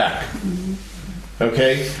steps back.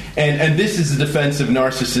 Okay? And this is the defensive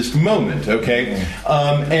narcissist moment. Okay?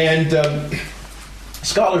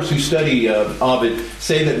 Scholars who study Ovid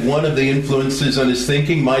say that one of the influences on his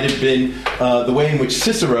thinking might have been the way in which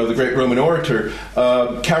Cicero, the great Roman orator,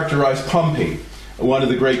 characterized Pompey, one of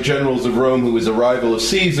the great generals of Rome who was a rival of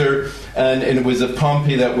Caesar, and it was of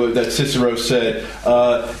Pompey that Cicero said,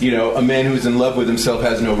 a man who's in love with himself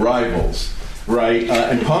has no rivals. Right,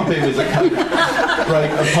 and Pompey was the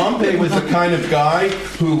kind of guy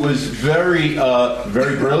who was very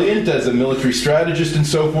brilliant as a military strategist and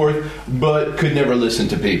so forth, but could never listen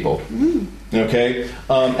to people. Okay,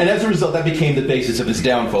 and as a result, that became the basis of his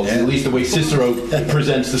downfall. At least the way Cicero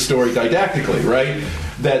presents the story didactically, right?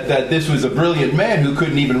 That this was a brilliant man who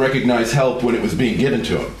couldn't even recognize help when it was being given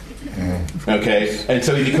to him. Okay, and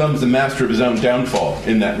so he becomes the master of his own downfall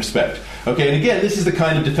in that respect. Okay, and again, this is the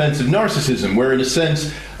kind of defensive narcissism where, in a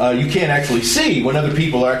sense, you can't actually see when other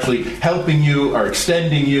people are actually helping you, are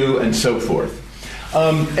extending you, and so forth.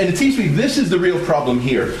 And it seems to me this is the real problem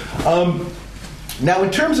here. Now,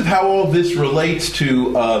 in terms of how all this relates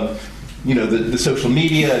to, the social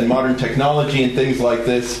media and modern technology and things like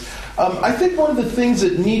this, I think one of the things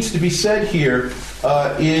that needs to be said here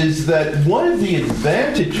is that one of the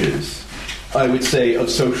advantages, I would say,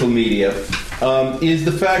 of social media is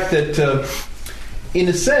the fact that, in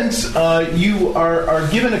a sense, you are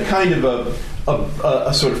given a kind of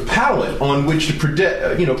a sort of palette on which to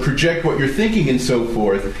project what you're thinking and so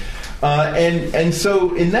forth. And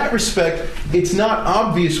so, in that respect, it's not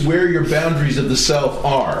obvious where your boundaries of the self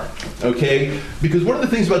are. Okay, because one of the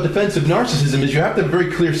things about defensive narcissism is you have to have a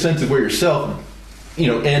very clear sense of where yourself,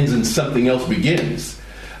 ends and something else begins.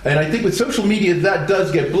 And I think with social media that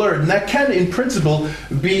does get blurred, and that can, in principle,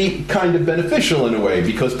 be kind of beneficial in a way,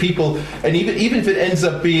 because people, and even if it ends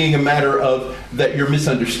up being a matter of that you're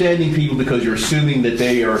misunderstanding people because you're assuming that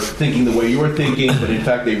they are thinking the way you're thinking, but in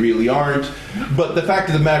fact they really aren't. But the fact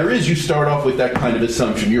of the matter is, you start off with that kind of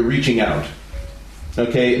assumption. You're reaching out.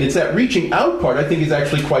 Okay, and it's that reaching out part I think is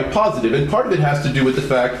actually quite positive, and part of it has to do with the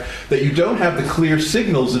fact that you don't have the clear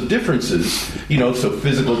signals of differences, so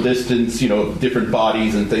physical distance, different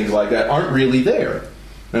bodies and things like that aren't really there.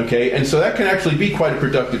 Okay, and so that can actually be quite a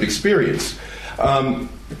productive experience.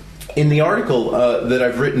 In the article that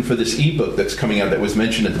I've written for this ebook that's coming out, that was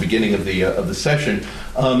mentioned at the beginning of the session,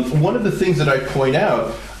 one of the things that I point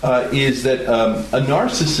out is that a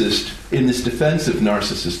narcissist, in this defensive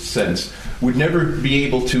narcissist sense, would never be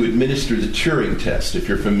able to administer the Turing test, if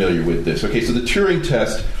you're familiar with this. Okay, so the Turing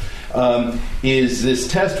test is this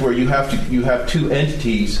test where you have two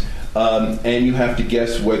entities, and you have to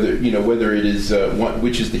guess whether it is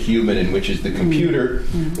which is the human and which is the computer,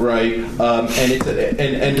 right?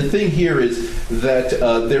 And the thing here is that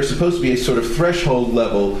there's supposed to be a sort of threshold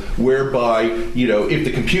level whereby if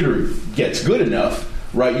the computer gets good enough,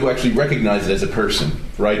 right, you actually recognize it as a person,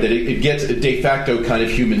 right? That it gets a de facto kind of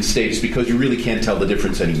human status because you really can't tell the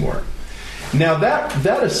difference anymore. Now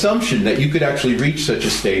that assumption that you could actually reach such a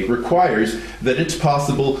state requires that it's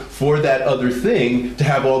possible for that other thing to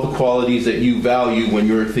have all the qualities that you value when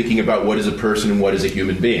you're thinking about what is a person and what is a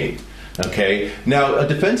human being. Okay. Now, a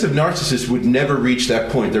defensive narcissist would never reach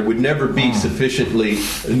that point. There would never be sufficiently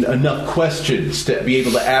enough questions to be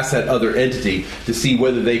able to ask that other entity to see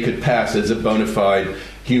whether they could pass as a bona fide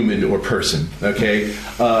human or person. Okay,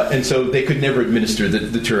 and so they could never administer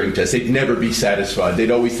the Turing test. They'd never be satisfied.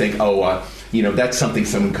 They'd always think, that's something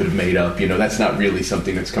someone could have made up. That's not really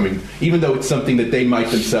something that's coming, even though it's something that they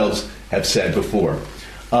might themselves have said before.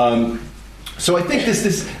 So I think this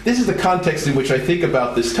is the context in which I think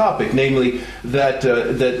about this topic, namely that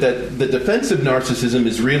the defensive narcissism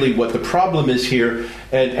is really what the problem is here,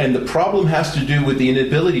 and the problem has to do with the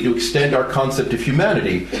inability to extend our concept of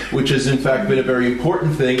humanity, which has in fact been a very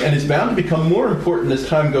important thing, and is bound to become more important as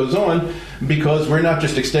time goes on, because we're not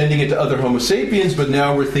just extending it to other Homo sapiens, but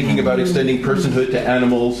now we're thinking about extending personhood to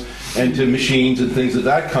animals and to machines and things of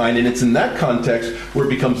that kind. And it's in that context where it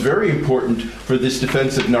becomes very important for this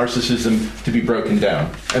defensive narcissism to be broken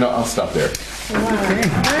down. And I'll stop there.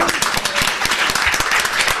 Wow.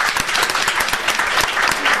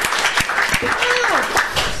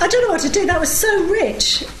 I don't know what to do. That was so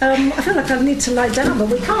rich. I feel like I need to lie down, but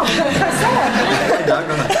we can't.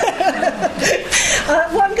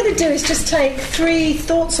 What I'm going to do is just take 3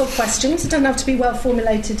 thoughts or questions. It doesn't have to be well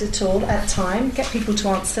formulated at all at a time. Get people to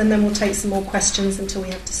answer, and then we'll take some more questions until we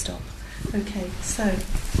have to stop. Okay, so.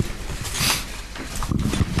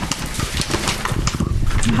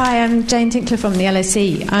 Hi, I'm Jane Tinkler from the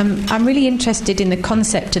LSE. I'm really interested in the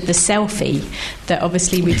concept of the selfie that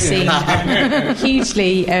obviously we've seen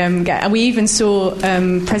hugely. We even saw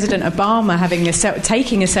President Obama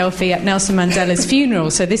taking a selfie at Nelson Mandela's funeral.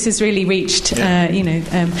 So this has really reached,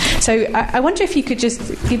 So I wonder if you could just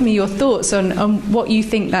give me your thoughts on what you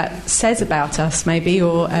think that says about us, maybe,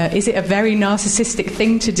 or is it a very narcissistic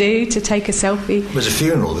thing to do, to take a selfie? There's a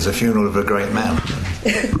funeral. There's a funeral of a great man.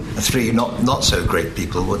 The 3 not so great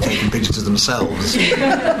people were taking pictures of themselves.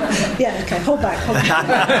 Yeah, okay, hold back.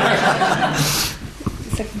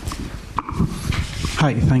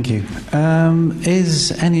 Hi, thank you.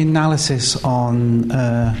 Is any analysis on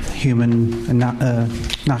human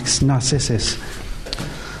narcissus?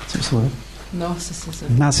 What's the word?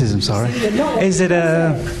 Narcissism, sorry. Is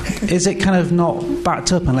it kind of not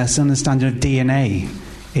backed up unless the understanding of DNA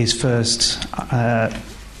is first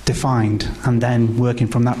defined and then working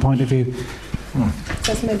from that point of view?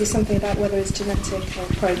 That's maybe something about whether it's genetic or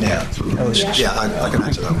programmed. Yeah, I can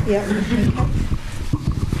answer that one. Yeah, okay.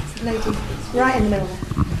 Lady, right in the middle.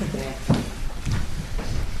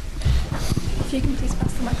 If you can please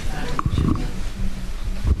pass the microphone.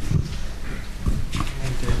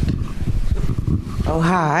 Oh,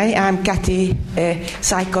 hi, I'm Cathy,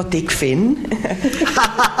 Psychotic Finn.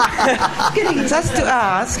 Just to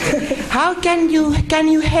ask, how can you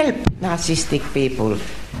help narcissistic people?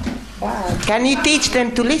 Wow. Can you teach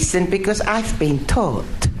them to listen? Because I've been taught.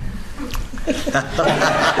 As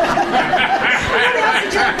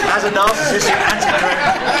a narcissist, you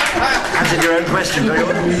answered your own question very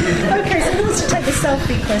well. Okay, so who wants to take the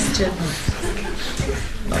selfie question?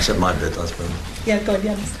 I said my bit, I suppose. Yeah, go on,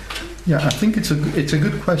 Jens. Yeah, I think it's a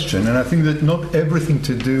good question, and I think that not everything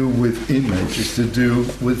to do with image is to do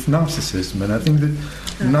with narcissism, and I think that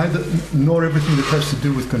nor everything that has to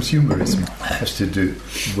do with consumerism has to do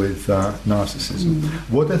with narcissism.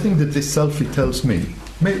 What I think that this selfie tells me,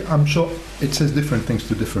 I'm sure it says different things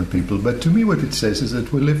to different people, but to me what it says is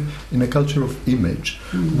that we live in a culture of image,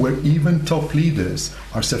 where even top leaders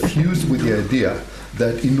are suffused with the idea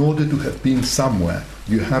that in order to have been somewhere,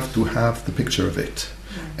 you have to have the picture of it.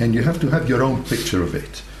 And you have to have your own picture of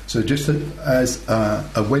it. So just as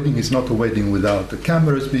a wedding is not a wedding without the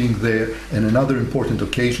cameras being there, and another important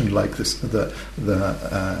occasion like this, the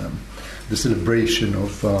celebration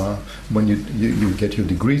of when you get your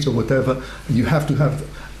degrees or whatever, you have to have.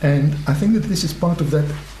 And I think that this is part of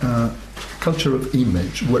that culture of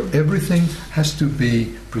image, where everything has to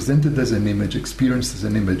be presented as an image, experienced as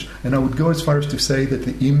an image. And I would go as far as to say that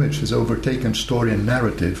the image has overtaken story and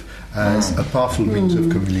narrative as a powerful means of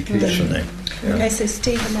communication. Okay, so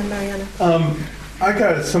Steve and then Mariana. I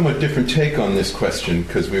got a somewhat different take on this question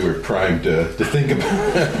because we were primed to think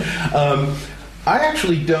about it. I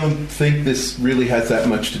actually don't think this really has that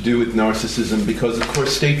much to do with narcissism because, of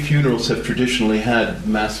course, state funerals have traditionally had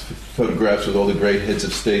mass photographs with all the great heads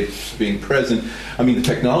of state being present. I mean, the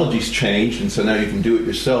technology's changed, and so now you can do it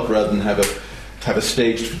yourself rather than have a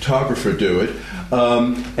staged photographer do it.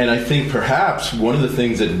 And I think perhaps one of the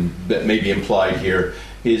things that may be implied here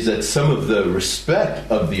is that some of the respect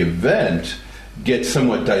of the event gets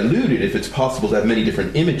somewhat diluted if it's possible to have many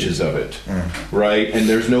different images of it, right? And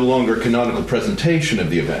there's no longer canonical presentation of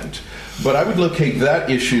the event. But I would locate that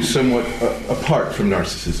issue somewhat apart from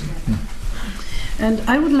narcissism. And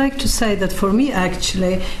I would like to say that for me,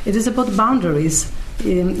 actually, it is about boundaries,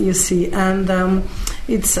 you see, and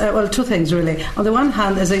it's, two things, really. On the one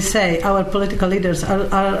hand, as I say, our political leaders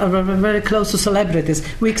are very close to celebrities.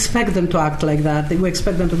 We expect them to act like that. We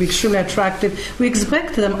expect them to be extremely attractive. We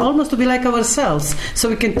expect them almost to be like ourselves, so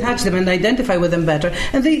we can touch them and identify with them better.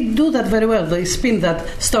 And they do that very well. They spin that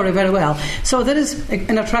story very well. So there is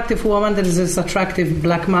an attractive woman, there is this attractive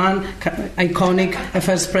black man, iconic, a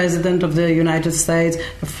first president of the United States,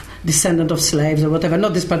 descendant of slaves or whatever,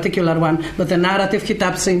 not this particular one, but the narrative he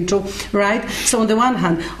taps into, right? So on the one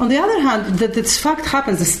hand. On the other hand, that this fact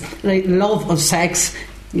happens, this love of sex,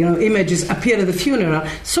 images appear at the funeral.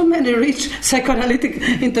 So many rich psychoanalytic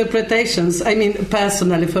interpretations,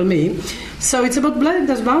 personally for me. So it's about blurring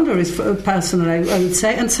those boundaries, personally, I would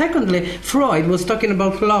say. And secondly, Freud was talking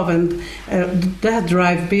about love and that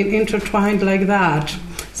drive being intertwined like that.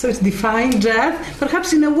 So it's defying death,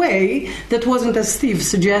 perhaps in a way that wasn't, as Steve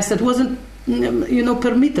suggested, wasn't,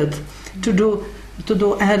 permitted to do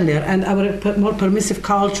earlier, and our more permissive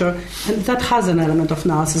culture, and that has an element of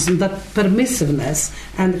narcissism, that permissiveness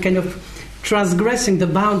and kind of transgressing the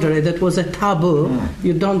boundary that was a taboo.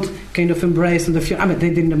 You don't kind of embrace in the future. They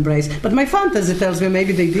didn't embrace, but my fantasy tells me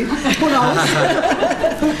maybe they did. Who knows?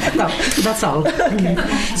 No, that's all. Okay.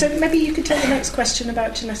 So maybe you could take the next question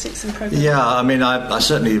about genetics and programming. Yeah, I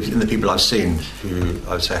certainly, in the people I've seen who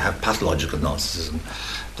I would say have pathological narcissism,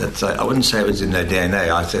 that I wouldn't say it was in their DNA.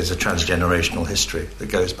 I'd say it's a transgenerational history that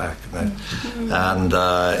goes back. And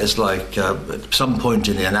it's like at some point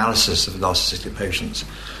in the analysis of narcissistic patients,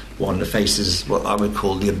 one faces what I would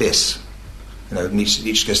call the abyss.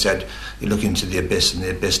 Nietzsche said, you look into the abyss and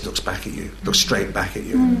the abyss looks back at you, looks straight back at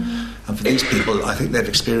you. And for these people, I think they've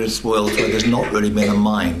experienced worlds where there's not really been a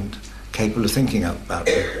mind capable of thinking about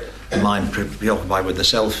it. A mind preoccupied with the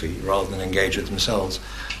selfie rather than engage with themselves.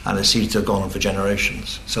 And it seems to have gone on for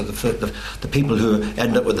generations. So the people who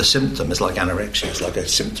end up with a symptom is like anorexia. It's like a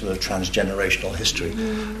symptom of transgenerational history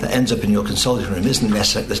that ends up in your consulting room. Isn't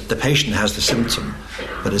necessarily the patient has the symptom,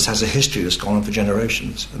 but it has a history that's gone on for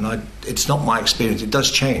generations. And it's not my experience. It does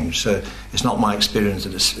change, so it's not my experience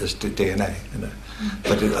that it's DNA.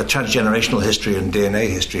 But a transgenerational history and DNA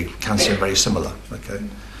history can seem very similar. Okay.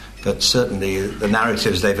 But certainly the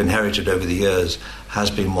narratives they've inherited over the years has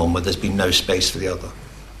been one where there's been no space for the other.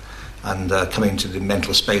 And coming to the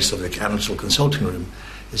mental space of the analytical consulting room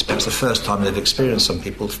is perhaps the first time they've experienced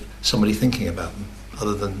somebody thinking about them,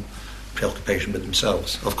 other than preoccupation with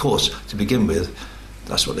themselves. Of course, to begin with,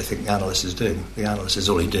 that's what they think the analyst is doing. The analyst is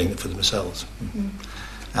already doing it for themselves.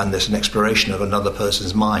 And there's an exploration of another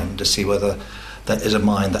person's mind to see whether that is a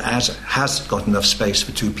mind that has got enough space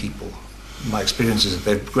for two people. My experience is that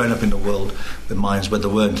they've grown up in a world with minds where there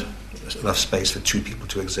weren't enough space for two people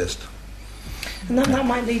to exist. And that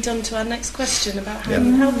might lead on to our next question about how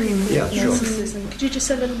you help people with narcissism. Could you just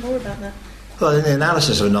say a little more about that? Well, in the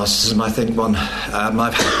analysis of narcissism, I think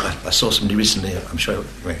I saw somebody recently, I'm sure,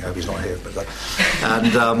 I hope he's not here, but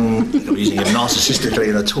I'm using him narcissistically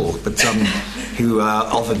in a talk, but who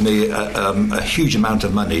offered me a huge amount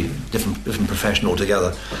of money, different profession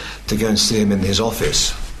altogether, to go and see him in his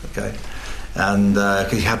office, okay? And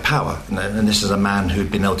because he had power, and this is a man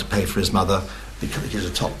who'd been able to pay for his mother, because he was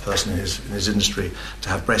a top person in his industry, to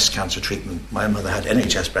have breast cancer treatment. My mother had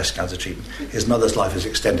NHS breast cancer treatment. His mother's life was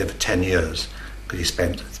extended for 10 years because he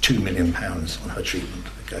spent £2 million on her treatment.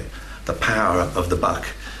 Okay, the power of the buck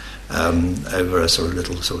over a sort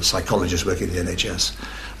of psychologist working in the NHS.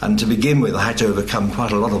 And to begin with, I had to overcome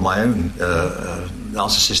quite a lot of my own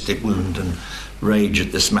narcissistic wound and rage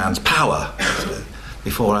at this man's power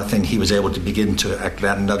before I think he was able to begin to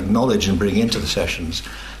acknowledge and bring into the sessions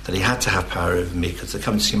that he had to have power over me, because to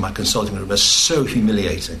come to see my consulting room was so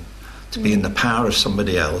humiliating, to be in the power of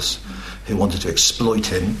somebody else who wanted to exploit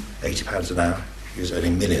him, £80 an hour. He was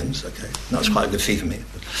earning millions, okay. That was quite a good fee for me.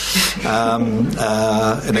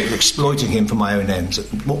 And exploiting him for my own ends.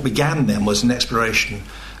 What began then was an exploration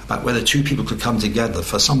about whether two people could come together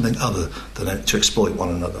for something other than to exploit one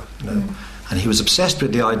another. And he was obsessed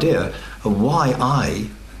with the idea of why I,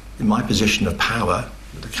 in my position of power,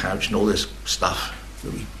 with the couch and all this stuff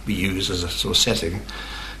that we use as a sort of setting,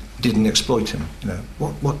 didn't exploit him.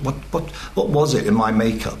 What was it in my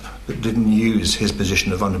makeup that didn't use his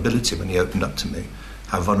position of vulnerability when he opened up to me?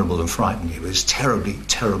 How vulnerable and frightened he was. Terribly,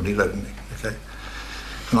 terribly lonely. Okay,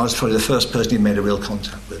 and I was probably the first person he made a real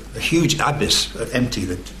contact with. A huge abyss, empty,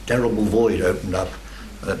 the terrible void opened up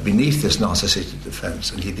beneath this narcissistic defence,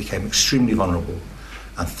 and he became extremely vulnerable.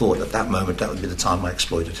 And thought at that moment that would be the time I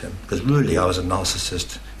exploited him, because really I was a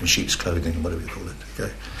narcissist in sheep's clothing, whatever you call it.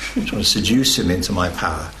 Okay, trying to seduce him into my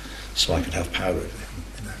power so I could have power over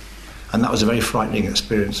him. And that was a very frightening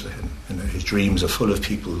experience for him. His dreams are full of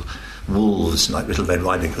people, wolves like Little Red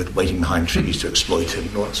Riding Hood, waiting behind trees to exploit him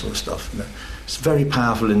and all that sort of stuff. It's very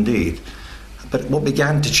powerful indeed. But what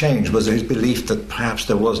began to change was his belief that perhaps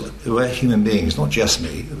there were human beings, not just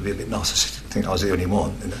me. It would be a bit narcissistic to think I was the only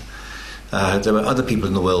one. There were other people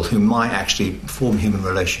in the world who might actually form human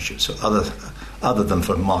relationships, other than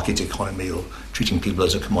for a market economy or treating people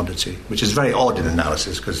as a commodity, which is very odd in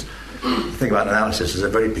analysis, because the thing about analysis is a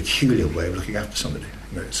very peculiar way of looking after somebody.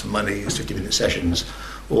 It's money, it's 50-minute sessions,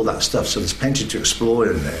 all that stuff. So there's plenty to explore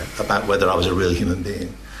in there about whether I was a real human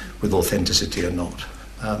being with authenticity or not.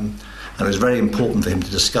 And it was very important for him to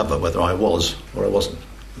discover whether I was or I wasn't,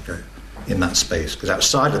 okay, in that space, because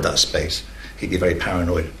outside of that space, he'd be very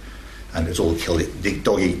paranoid. And it's all kill it,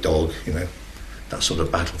 dog eat dog, that sort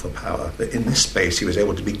of battle for power. But in this space, he was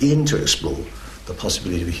able to begin to explore the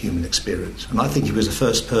possibility of a human experience. And I think he was the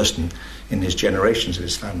first person in his generations of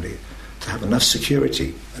his family to have enough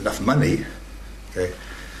security, enough money, okay,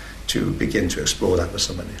 to begin to explore that with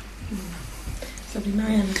somebody.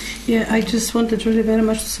 Yeah, I just wanted really very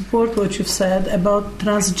much to support what you've said about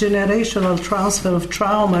transgenerational transfer of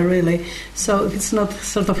trauma, really. So it's not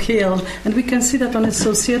sort of healed. And we can see that on a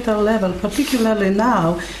societal level, particularly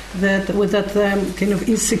now, that with that kind of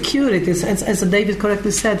insecurities, as David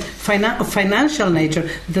correctly said, financial nature,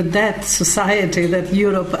 that society that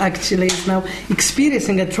Europe actually is now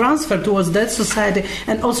experiencing a transfer towards that society,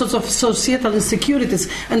 and all sorts of societal insecurities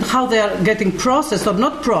and how they are getting processed or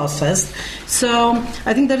not processed. So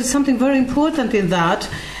I think there is something very important in that,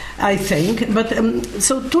 I think. But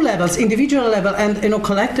so two levels, individual level and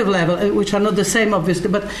collective level, which are not the same, obviously.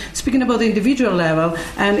 But speaking about the individual level,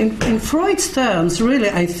 and in Freud's terms, really,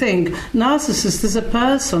 I think narcissist is a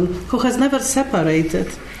person who has never separated,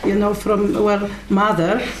 from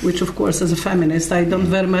mother, which of course, as a feminist, I don't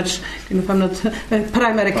very much, I'm not a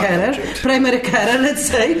primary carer, let's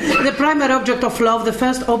say, the primary object of love, the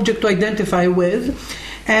first object to identify with.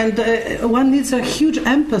 And one needs a huge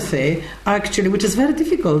empathy, actually, which is very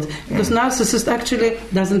difficult, because narcissist actually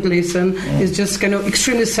doesn't listen, is just kind of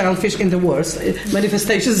extremely selfish in the worst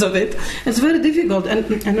manifestations of it. It's very difficult, and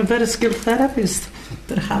a very skilled therapist,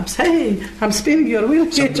 perhaps. Hey, I'm spinning your wheel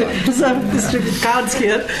here. Distribute cards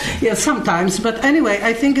here. Yeah, sometimes. But anyway,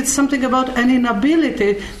 I think it's something about an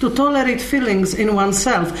inability to tolerate feelings in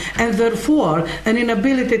oneself, and therefore an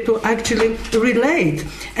inability to actually relate.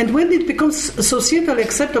 And when it becomes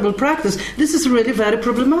societally acceptable practice, this is really very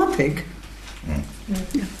problematic.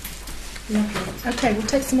 Yeah. Okay, we'll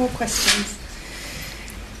take some more questions.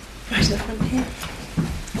 Right at the front here.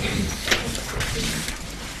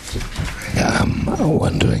 I'm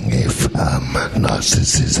wondering if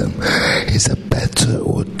narcissism is a better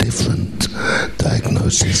or different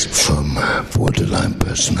diagnosis from borderline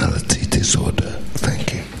personality disorder.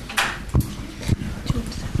 Thank you.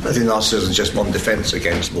 I think narcissism is just one defence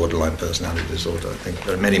against borderline personality disorder. I think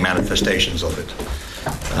there are many manifestations of it.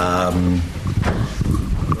 I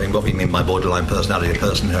mean, what we mean by borderline personality, a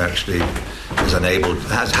person who actually is unable,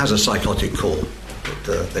 has a psychotic core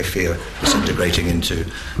that they fear disintegrating into,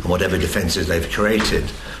 and whatever defences they've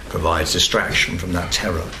created provides distraction from that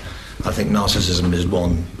terror. I think narcissism is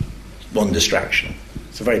one distraction.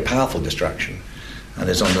 It's a very powerful distraction, and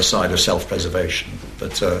it's on the side of self-preservation.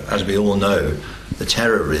 But as we all know, the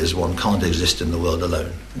terror is one can't exist in the world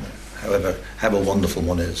alone, however wonderful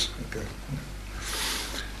one is. Okay.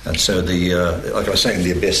 And so, like I was saying,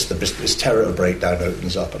 this terror breakdown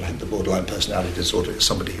opens up, and I think the borderline personality disorder is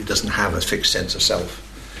somebody who doesn't have a fixed sense of self,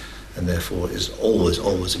 and therefore is always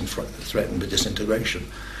threatened with disintegration.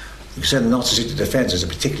 You can say the narcissistic defence is a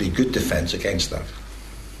particularly good defence against that.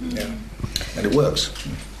 Yeah. And it works,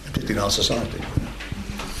 particularly in our society.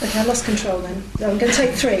 Okay, I lost control then. So I'm going to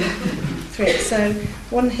take three. So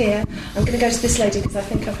one here. I'm going to go to this lady because I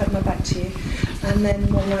think I've had my back to you. And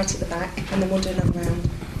then one right at the back, and then we'll do another round.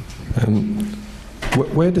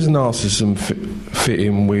 Where does narcissism fit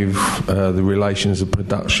in with the relations of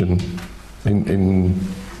production in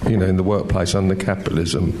the workplace under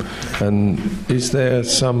capitalism? And is there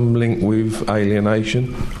some link with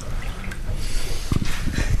alienation?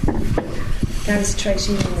 Gary's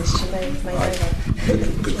tracing English, you may know that.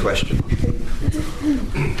 Good question.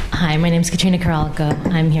 Hi, my name is Katrina Karalko.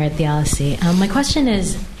 I'm here at the LSE. My question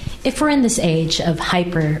is, if we're in this age of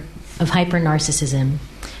hyper narcissism,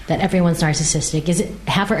 that everyone's narcissistic,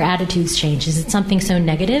 have our attitudes changed? Is it something so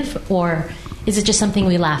negative, or is it just something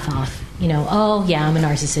we laugh off? Oh yeah, I'm a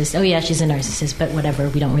narcissist. Oh yeah, she's a narcissist, but whatever,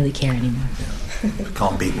 we don't really care anymore. Yeah.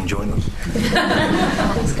 Can't beat and join them.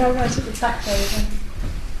 Let's go right at the back there again.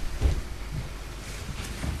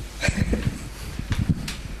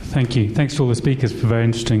 Thank you. Thanks to all the speakers for very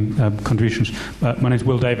interesting contributions. My name is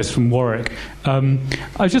Will Davis from Warwick. I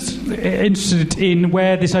was just interested in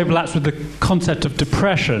where this overlaps with the concept of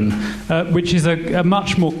depression, which is a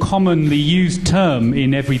much more commonly used term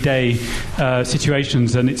in everyday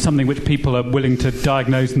situations, and it's something which people are willing to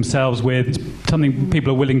diagnose themselves with. It's something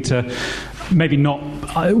people are willing to, maybe not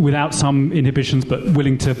without some inhibitions, but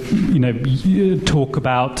willing to, talk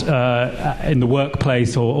about in the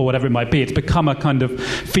workplace or whatever it might be. It's become a kind of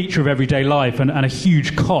feature of everyday life and a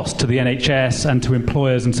huge cost to the NHS and to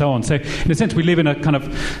employers and so on. So, in a sense, we live in a kind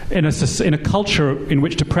of in a culture in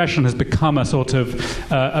which depression has become a sort of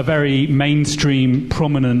a very mainstream,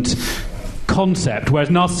 prominent concept, whereas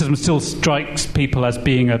narcissism still strikes people as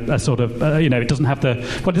being a sort of it doesn't have the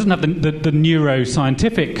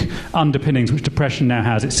neuroscientific underpinnings which depression now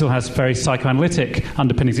has. It still has very psychoanalytic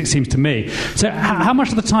underpinnings, it seems to me. So how much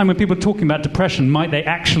of the time when people are talking about depression might they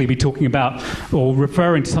actually be talking about or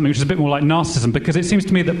referring to something which is a bit more like narcissism? Because it seems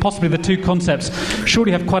to me that possibly the two concepts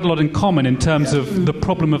surely have quite a lot in common in terms of the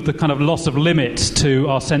problem of the kind of loss of limits to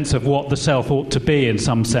our sense of what the self ought to be in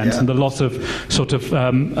some sense, and the loss of sort of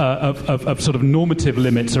sort of normative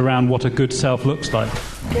limits around what a good self looks like.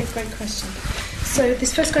 Great question. So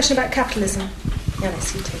this first question about capitalism.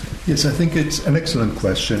 Yes, you take it. Yes, I think it's an excellent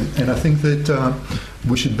question, and I think that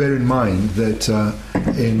we should bear in mind that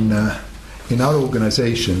in our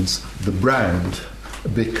organizations, the brand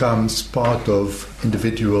becomes part of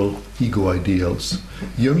individual ego ideals.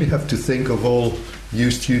 You only have to think of all you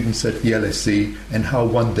students at the LSE and how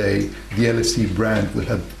one day the LSE brand will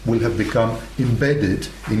have become embedded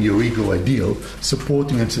in your ego ideal,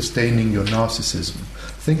 supporting and sustaining your narcissism.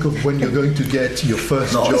 Think of when you're going to get your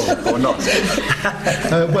first job. Or not.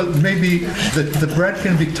 Well, maybe the brand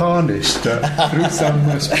can be tarnished through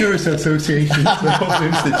some spurious associations of the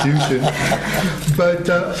institution. But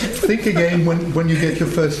think again when you get your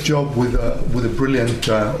first job with a brilliant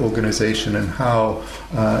organization, and how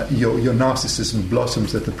your narcissism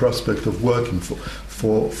blossoms at the prospect of working for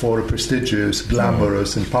a prestigious,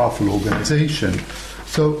 glamorous, and powerful organization.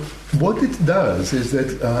 So what it does is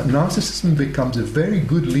that narcissism becomes a very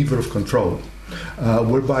good lever of control,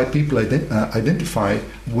 whereby people identify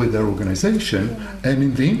with their organization, and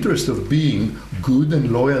in the interest of being good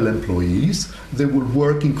and loyal employees, they will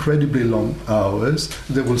work incredibly long hours,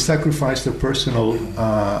 they will sacrifice their personal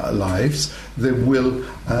lives, they will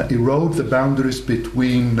erode the boundaries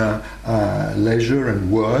between leisure and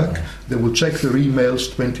work, they will check their emails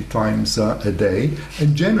 20 times a day,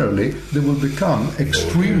 and generally they will become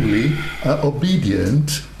extremely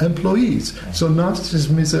obedient employees. So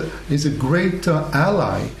narcissism is a great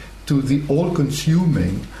ally to the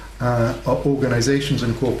all-consuming organizations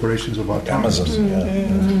and corporations of our time. Absolutely.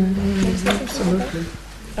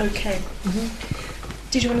 Okay.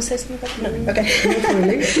 Did you want to say something about that? No. Okay.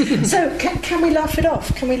 So can we laugh it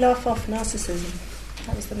off? Can we laugh off narcissism?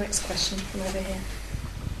 That was the next question from over here.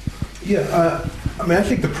 Yeah, I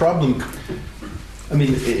think the problem,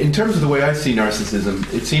 in terms of the way I see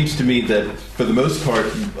narcissism, it seems to me that for the most part,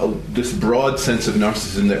 this broad sense of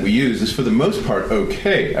narcissism that we use is for the most part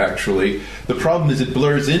okay, actually. The problem is it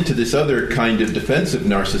blurs into this other kind of defensive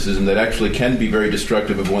narcissism that actually can be very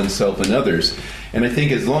destructive of oneself and others. And I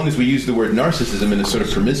think as long as we use the word narcissism in a sort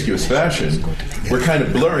of promiscuous fashion, we're kind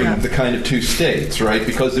of blurring the kind of two states, right?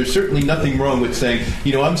 Because there's certainly nothing wrong with saying,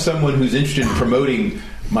 I'm someone who's interested in promoting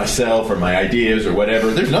myself or my ideas or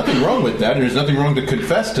whatever. There's nothing wrong with that, and there's nothing wrong to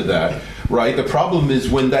confess to that, right? The problem is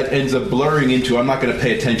when that ends up blurring into, I'm not going to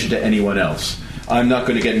pay attention to anyone else. I'm not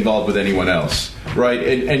going to get involved with anyone else, right?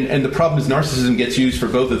 And the problem is narcissism gets used for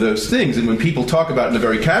both of those things, and when people talk about it in a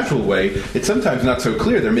very casual way, it's sometimes not so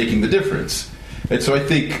clear they're making the difference. And so I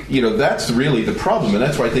think, that's really the problem, and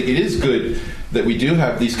that's why I think it is good that we do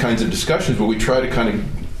have these kinds of discussions where we try to kind of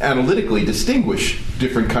analytically distinguish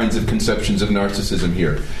different kinds of conceptions of narcissism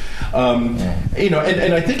here. And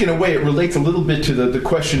I think in a way it relates a little bit to the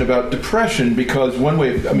question about depression, because one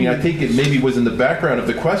way, I think it maybe was in the background of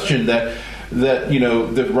the question that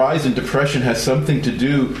the rise in depression has something to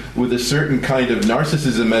do with a certain kind of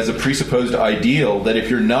narcissism as a presupposed ideal, that if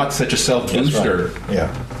you're not such a self-booster,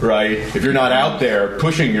 right, if you're not out there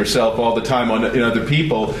pushing yourself all the time in other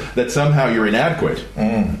people, that somehow you're inadequate,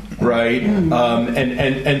 right?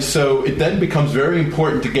 And so it then becomes very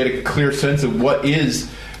important to get a clear sense of what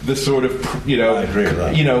is the sort of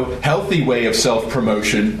healthy way of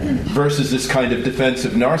self-promotion versus this kind of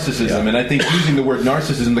defensive narcissism. And I think using the word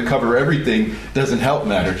narcissism to cover everything doesn't help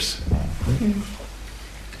matters.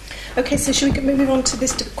 Okay, so should we move on to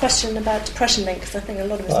this question about depression then? Because I think a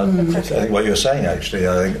lot of us I think what you're saying, actually,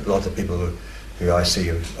 I think a lot of people who I see,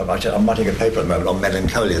 I'm writing a paper at the moment on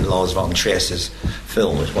Melancholia, Lars von Trier's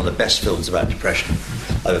film, which is one of the best films about depression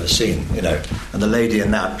I've ever seen, And the lady in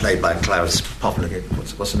that, played by Klaus Poppler,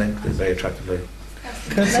 what's her name? The very attractive lady.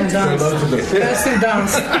 Kirsten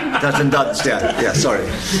Dunst. Yeah, sorry.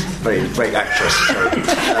 Very great actress.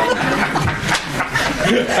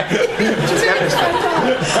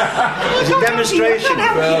 It's a demonstration.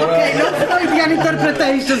 Okay, not Freudian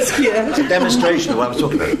interpretations here. It's a demonstration of what I was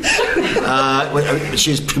talking about.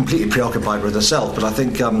 She's completely preoccupied with herself, but I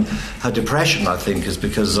think her depression, is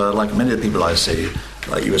because, like many of the people I see,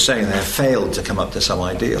 like you were saying, they have failed to come up to some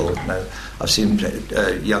ideal. I've seen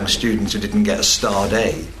young students who didn't get a starred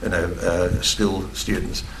A, school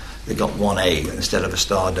students. They got 1A instead of a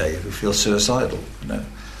starred A, who feel suicidal,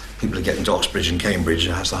 People who get into Oxbridge and Cambridge,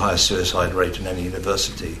 who has the highest suicide rate in any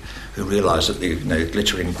university, who realise that the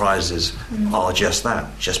glittering prizes are just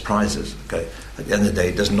that, just prizes. Okay, at the end of the day,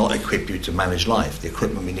 it does not equip you to manage life. The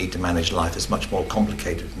equipment we need to manage life is much more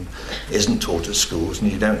complicated and isn't taught at schools.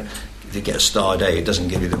 And if you get a starred A, it doesn't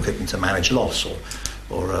give you the equipment to manage loss or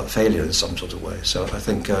failure in some sort of way. So I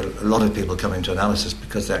think a lot of people come into analysis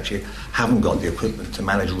because they actually haven't got the equipment to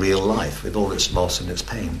manage real life with all its loss and its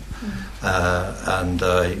pain. And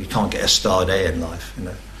you can't get a starred A in life,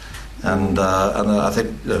 And I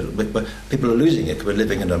think people are losing it because we're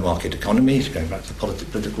living in a market economy, going back to the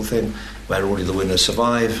political thing, where only the winners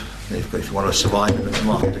survive. If you want to survive in a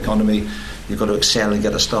market economy, you've got to excel and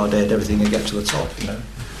get a starred A at everything and get to the top,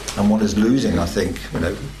 And one is losing, I think,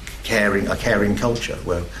 a caring culture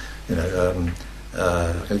where,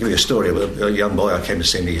 I'll give you a story of a young boy I came to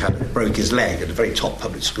see. He broke his leg at a very top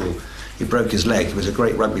public school. He broke his leg. He was a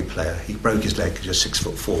great rugby player. He broke his leg because he was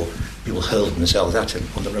 6'4". People hurled themselves at him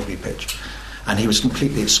on the rugby pitch. And he was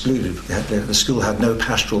completely excluded. The school had no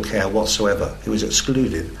pastoral care whatsoever. He was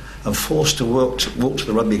excluded and forced to walk to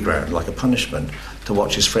the rugby ground like a punishment to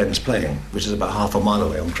watch his friends playing, which is about half a mile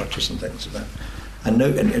away on crutches and things. And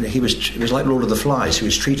he was like Lord of the Flies. He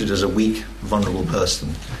was treated as a weak, vulnerable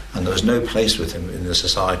person, and there was no place with him in the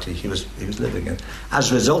society he was living in.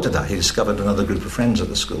 As a result of that, he discovered another group of friends at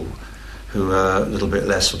the school who were a little bit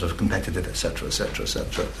less sort of competitive, etc.,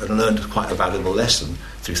 and learned quite a valuable lesson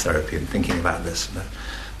through therapy and thinking about this.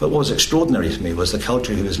 But what was extraordinary to me was the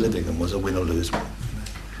culture he was living in was a win or lose one.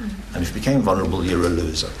 And if you became vulnerable, you're a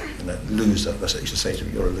loser. Loser. That's what you should say to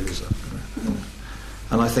me. You're a loser.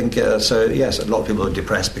 And I think, yes, a lot of people are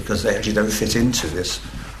depressed because they actually don't fit into this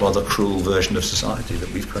rather cruel version of society that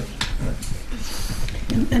we've created.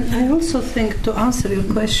 And I also think, to answer your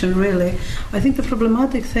question, really, I think the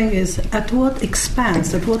problematic thing is at what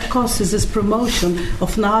expense, at what cost is this promotion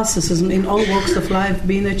of narcissism in all walks of life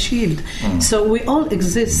being achieved? So we all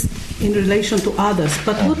exist in relation to others.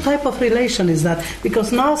 But what type of relation is that?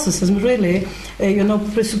 Because narcissism really,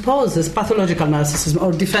 presupposes pathological narcissism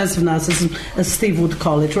or defensive narcissism, as Steve would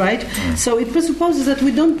call it, right? So it presupposes that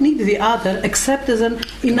we don't need the other except as an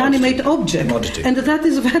inanimate object. Commodity. And that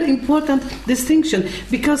is a very important distinction,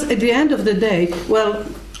 because at the end of the day,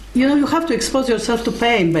 you have to expose yourself to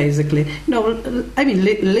pain, basically.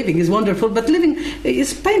 Living is wonderful, but living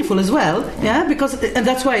is painful as well, and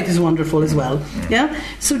that's why it is wonderful as well,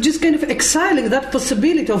 So just kind of exiling that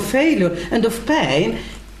possibility of failure and of pain,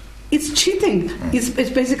 it's cheating. It's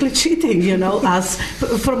basically cheating, us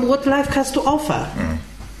from what life has to offer.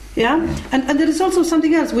 And there is also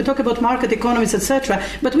something else. We talk about market economies, etc.,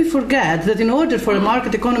 but we forget that in order for a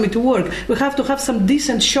market economy to work, we have to have some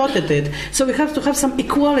decent shot at it. So we have to have some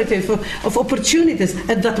equality of opportunities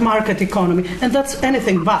at that market economy, and that's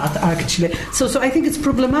anything but, actually. So I think it's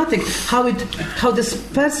problematic how this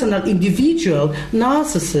personal, individual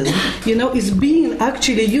narcissism, is being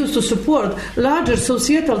actually used to support larger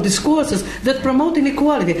societal discourses that promote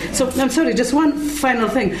inequality. So I'm sorry, just one final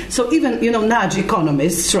thing. So even nudge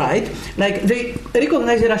economists, right? Like they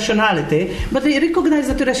recognize irrationality, but they recognize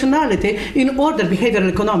that irrationality in order behavioral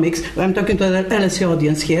economics. I'm talking to the LSE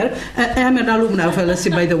audience here. I'm an alumna of LSE,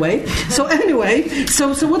 by the way. So anyway,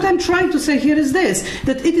 so what I'm trying to say here is this: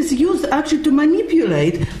 that it is used actually to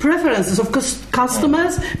manipulate preferences of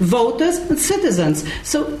customers, voters, and citizens.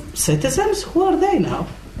 So citizens, who are they now?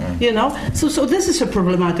 So this is a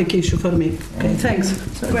problematic issue for me. Okay, thanks.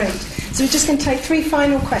 Great. So we're just going to take 3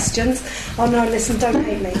 final questions. Oh no, listen, don't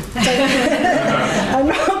hate me. I'm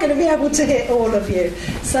not going to be able to hit all of you.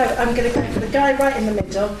 So I'm going to go for the guy right in the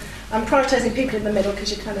middle. I'm prioritising people in the middle because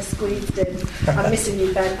you're kind of squeezed in. I'm missing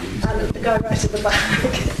you, Ben. And the guy right at the back.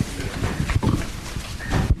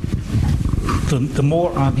 The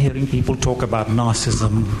more I'm hearing people talk about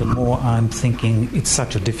narcissism, the more I'm thinking it's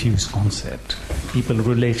such a diffuse concept. People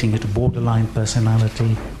relating it to borderline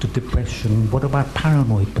personality, to depression. What about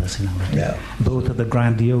paranoid personality? Yeah. Both of the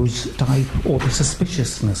grandiose type or the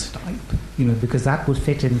suspiciousness type. Because that would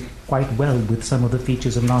fit in quite well with some of the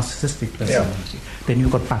features of narcissistic personality. Yeah. Then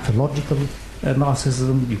you've got pathological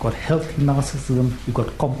narcissism, you've got healthy narcissism, you've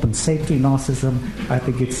got compensatory narcissism. I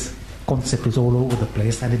think its concept is all over the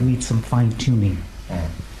place and it needs some fine-tuning.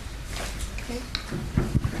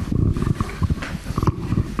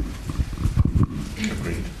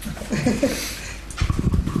 Agreed.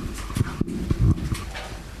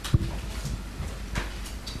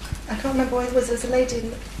 I can't remember what it was. There's a lady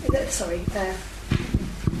in sorry, there.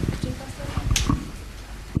 Could you pass that?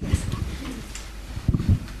 Yes.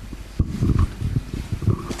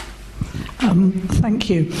 Thank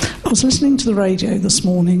you. I was listening to the radio this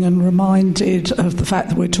morning and reminded of the fact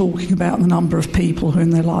that we're talking about the number of people who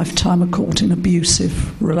in their lifetime are caught in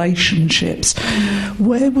abusive relationships.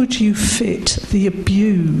 Where would you fit the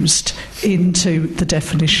abused into the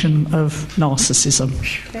definition of narcissism?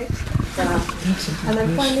 Okay. And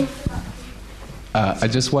then finally... I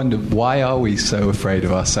just wonder, why are we so afraid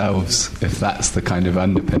of ourselves if that's the kind of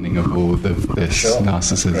underpinning of all of this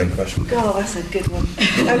narcissism? Great question. Oh, that's a good one.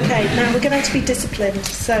 Okay, now we're going to be disciplined.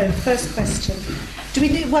 So, first question.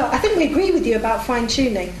 I think we agree with you about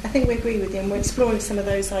fine-tuning. I think we agree with you, and we're exploring some of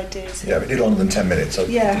those ideas. Yeah, we need longer than 10 minutes. So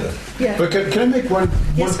yeah. But can I make one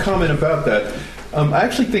comment about that? I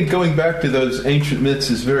actually think going back to those ancient myths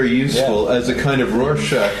is very useful as a kind of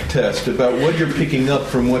Rorschach test about what you're picking up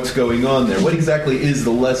from what's going on there. What exactly is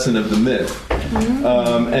the lesson of the myth?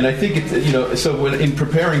 Mm-hmm. And I think it's, so when in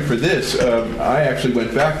preparing for this, I actually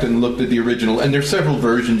went back and looked at the original, and there's several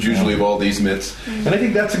versions usually of all these myths. Mm-hmm. And I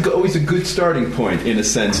think that's always a good starting point, in a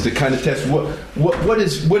sense, to kind of test what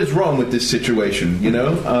is wrong with this situation,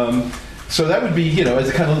 So that would be, as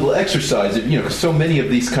a kind of little exercise, because so many of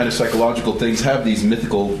these kind of psychological things have these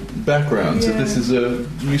mythical backgrounds. Yeah. So this is a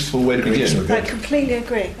useful way to begin. I completely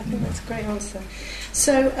agree. I think that's a great answer.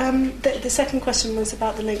 So the second question was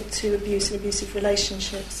about the link to abuse and abusive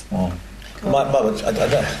relationships. I wouldn't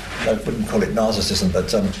call it narcissism,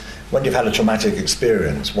 but when you've had a traumatic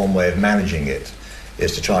experience, one way of managing it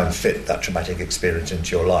is to try and fit that traumatic experience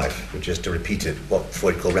into your life, which is to repeat it, what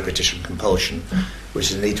Freud called repetition compulsion, which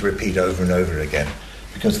is the need to repeat over and over again.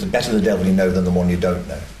 Because the better the devil you know than the one you don't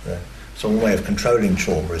know. Right? So one way of controlling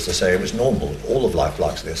trauma is to say it was normal. All of life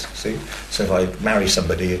likes this. See? So if I marry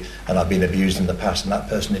somebody and I've been abused in the past and that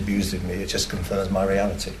person abused me, it just confirms my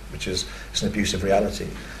reality, which is it's an abusive reality.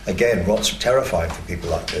 Again, what's terrifying for people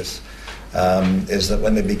like this is that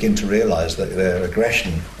when they begin to realise that their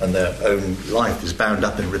aggression and their own life is bound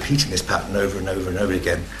up in repeating this pattern over and over and over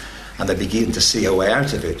again, and they begin to see a way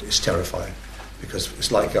out of it, it's terrifying. Because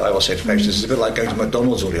it's like, I always say to patients, it's a bit like going to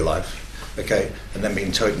McDonald's all your life. okay, and then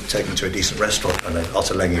being taken to a decent restaurant, I don't know,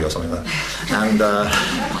 Ottolenghi or something like that.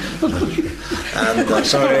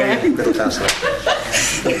 Sorry, middle class.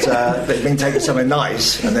 But being taken somewhere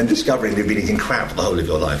nice and then discovering you've been eating crap for the whole of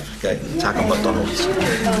your life. Okay, attack on McDonald's.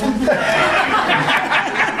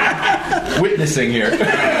 Witnessing here.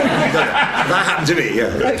 That happened to me, yeah.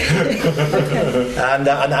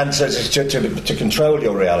 And so to control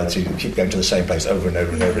your reality, you keep going to the same place over and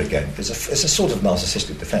over and over again. It's a sort of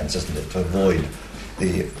narcissistic defence, isn't it, to avoid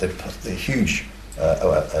the huge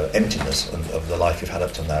emptiness of the life you've had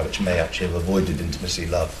up to now, which may actually have avoided intimacy,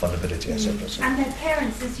 love, vulnerability, etc. And their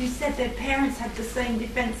parents, as you said, their parents had the same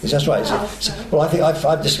defence. That's right. Well, I think I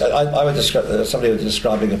would describe. Somebody was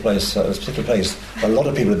describing a place, a particular place. A lot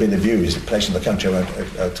of people have been abused. A place in the country I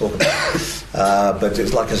won't talk about, but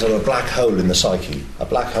it's like a sort of black hole in the psyche. A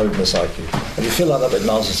black hole in the psyche. And you feel like that with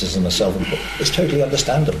narcissism and self-input. It's totally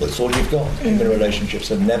understandable. It's all you've got. Human relationships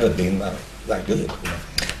have never been that good. You know?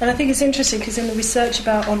 And I think it's interesting because in the research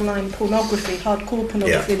about online pornography, hardcore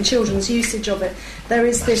pornography, and children's usage of it, there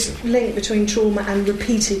is this link between trauma and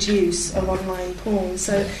repeated use of online porn.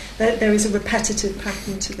 So there is a repetitive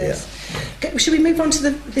pattern to this. Yeah. Should we move on to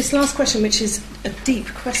this last question, which is a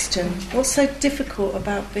deep question? What's so difficult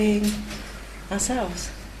about being ourselves?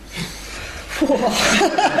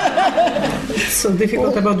 So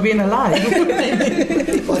difficult about being alive.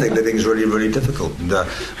 Well, I think living is really, really difficult. And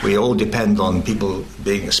we all depend on people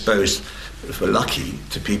being exposed, if we're lucky,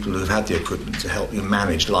 to people who've had the equipment to help you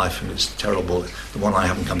manage life. And it's terrible. The one I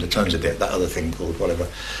haven't come to terms with yet, that other thing called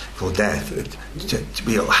death. To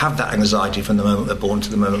have that anxiety from the moment we're born to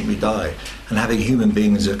the moment we die. And having human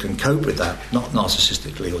beings that can cope with that, not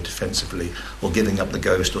narcissistically or defensively, or giving up the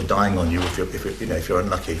ghost or dying on you if you're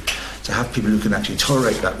unlucky. To have people who can actually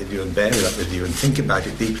tolerate that with you and bear that with you and think about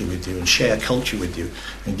it deeply with you and share culture with you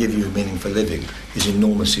and give you a meaning for living is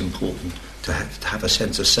enormously important. To have a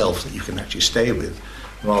sense of self that you can actually stay with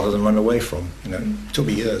rather than run away from. It took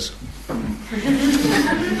me years.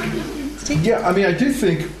 Yeah, I mean, I do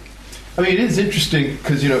think. I mean, it is interesting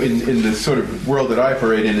because, in the sort of world that I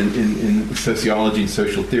operate in sociology and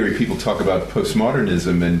social theory, people talk about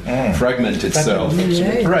postmodernism and fragmented self.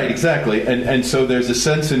 Yeah. Right, exactly. And so there's a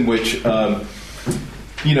sense in which,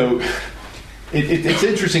 it's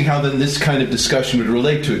interesting how then this kind of discussion would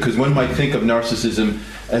relate to it, because one might think of narcissism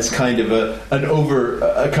as kind of a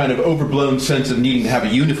kind of overblown sense of needing to have a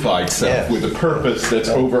unified self with a purpose that's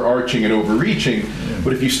overarching and overreaching.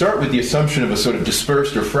 But if you start with the assumption of a sort of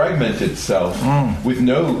dispersed or fragmented self with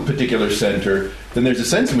no particular center, then there's a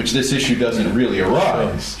sense in which this issue doesn't really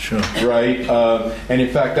arise. Sure. Right? And in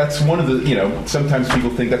fact, that's one of the, sometimes people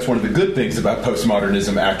think that's one of the good things about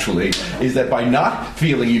postmodernism, actually, is that by not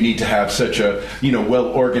feeling you need to have such a,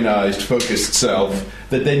 well-organized, focused self,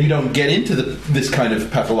 that then you don't get into this kind of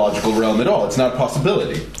pathological realm at all. It's not a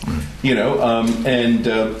possibility.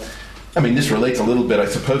 I mean, this relates a little bit, I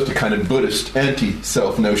suppose, to kind of Buddhist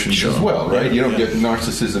anti-self notions as well, right? You don't get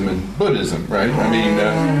narcissism in Buddhism, right? I mean,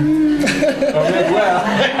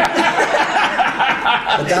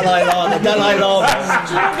 The Dalai Lama. Dalai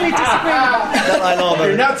Lama.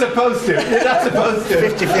 You're not supposed to. You're not supposed to.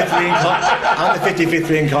 I'm the 55th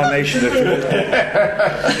reincarnation of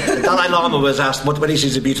the Dalai Lama was asked, when he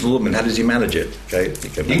sees a beautiful woman, how does he manage it? Okay,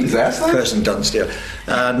 he was asked that? Person done still.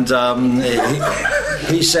 And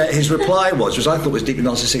he said, his reply was, which I thought was deeply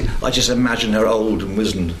narcissistic, I just imagine her old and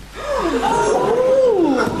wizened.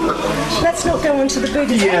 Let's not go on to the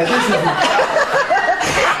Buddhism. Yeah,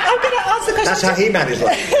 I'm going to ask the question. That's how he managed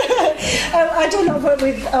life. I do a lot of work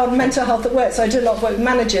with mental health at work, so I do a lot of work with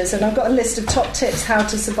managers, and I've got a list of top tips how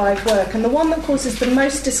to survive work. And the one that causes the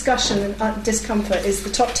most discussion and discomfort is the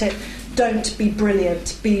top tip: don't be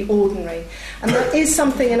brilliant, be ordinary. And there is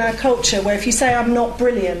something in our culture where if you say I'm not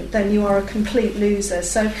brilliant, then you are a complete loser.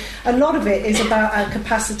 So a lot of it is about our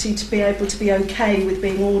capacity to be able to be okay with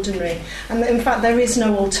being ordinary. And in fact, there is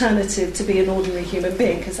no alternative to be an ordinary human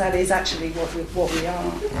being, because that is actually what we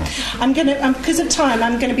are. I'm going to, because of time,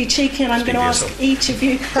 I'm going to be cheeky and I'm going to ask each of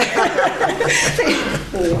you...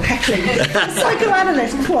 heckling.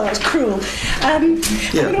 Psychoanalyst. Well, that's cruel. I'm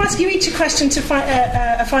going to ask you each a question to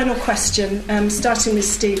a final question, starting with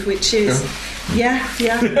Steve, which is... which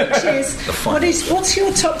is, what's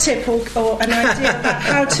your top tip or an idea about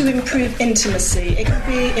how to improve intimacy? It can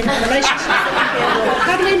be in a relationship,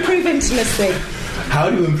 how do we improve intimacy? How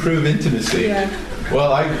to improve intimacy? Yeah.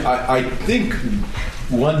 Well, I think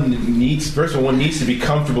one needs to be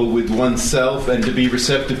comfortable with oneself and to be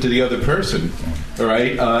receptive to the other person, all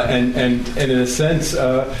right? And in a sense,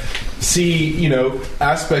 see,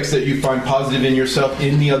 aspects that you find positive in yourself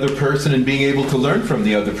in the other person and being able to learn from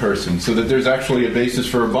the other person so that there's actually a basis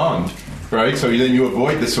for a bond, right? So then you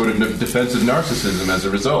avoid this sort of defensive narcissism as a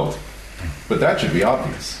result. But that should be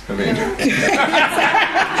obvious. I mean,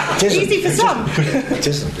 easy for some. It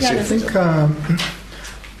isn't. I think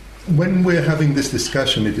when we're having this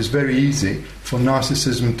discussion, it is very easy for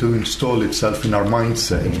narcissism to install itself in our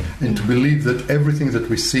mindset and to believe that everything that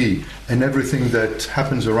we see and everything that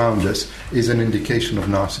happens around us is an indication of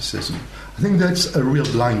narcissism. I think that's a real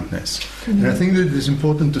blindness. And I think that it is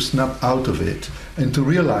important to snap out of it and to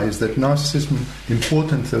realize that narcissism,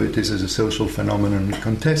 important though it is as a social phenomenon and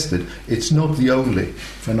contested, it's not the only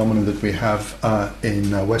phenomenon that we have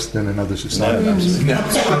in Western and other societies. No.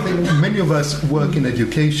 I think many of us work in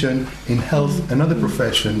education, in health and other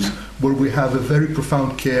professions where we have a very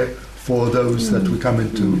profound care for those that we come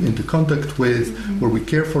into contact with, where we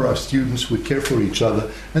care for our students, we care for each other.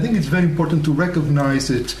 I think it's very important to recognize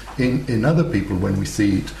it in other people when we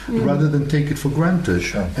see it, rather than take it for granted,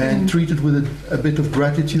 and treat it with a bit of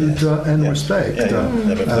gratitude and respect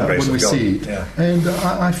when we see it. And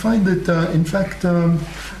I find that, in fact,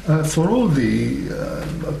 for all the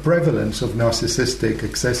prevalence of narcissistic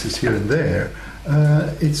excesses here and there,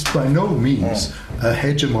 it's by no means a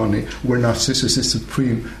hegemony where Narcissus is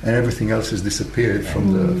supreme and everything else has disappeared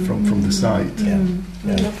from the site.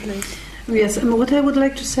 Lovely. Yes, and what I would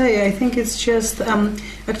like to say, I think it's just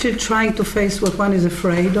actually trying to face what one is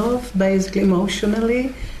afraid of, basically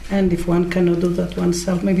emotionally, and if one cannot do that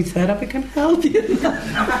oneself, maybe therapy can help you.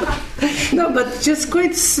 No, but just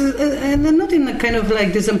quite, and not in a kind of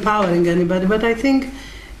like disempowering anybody, but I think,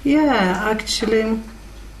 actually,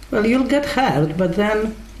 well, you'll get hurt, but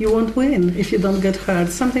then you won't win if you don't get hurt.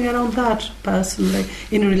 Something around that, personally,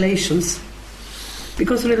 in relations.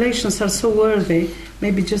 Because relations are so worthy,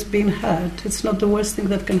 maybe just being hurt, it's not the worst thing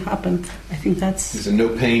that can happen. I think that's... It's a no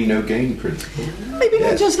pain, no gain principle. Maybe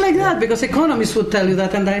not just like that, because economists would tell you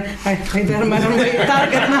that, and I they're my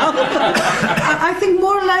target now. I think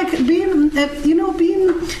more like being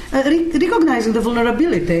recognizing the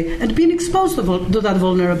vulnerability and being exposed to that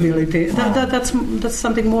vulnerability. That's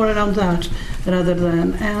something more around that, rather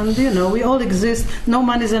than... And, we all exist. No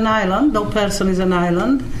man is an island, no person is an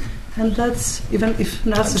island. And that's, even if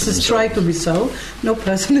narcissists try to be so, no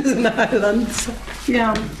person is an island. So,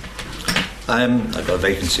 I've got a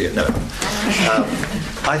vacancy. No,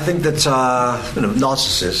 I think that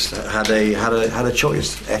narcissists had a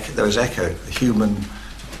choice. There was Echo, a human,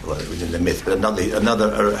 well, in the myth, but another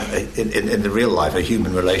in the real life, a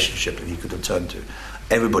human relationship that he could have turned to.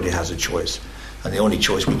 Everybody has a choice, and the only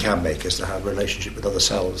choice we can make is to have a relationship with other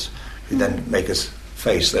selves, who then make us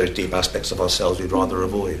face those deep aspects of ourselves we'd rather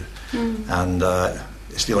avoid. And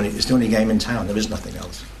it's the only game in town. There is nothing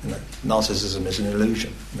else. Narcissism is an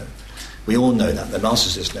illusion. We all know that. The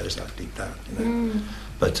narcissist knows that deep down.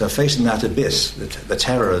 But facing that abyss, the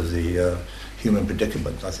terror of the human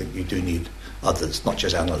predicament, I think you do need others, not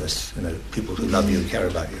just analysts. People who love you and care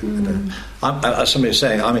about you. As somebody was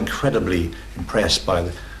saying, I'm incredibly impressed by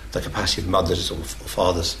the capacity of mothers or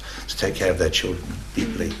fathers to take care of their children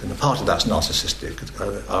deeply. And a part of that's narcissistic.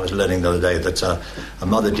 I was learning the other day that a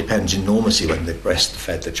mother depends enormously when they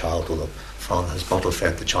breastfed the child or the father has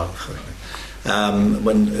bottle-fed the child. On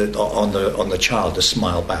the child to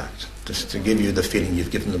smile back, to give you the feeling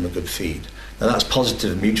you've given them a good feed. Now that's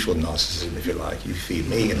positive mutual narcissism, if you like. You feed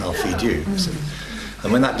me and I'll feed you.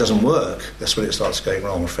 And when that doesn't work, that's when it starts going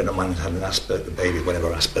wrong. A friend of mine had an Asperger baby,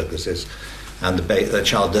 whatever Asperger's is, and the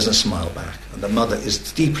child doesn't smile back, and the mother is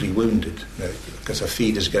deeply wounded, because her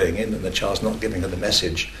feed is going in and the child's not giving her the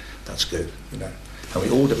message. That's good, and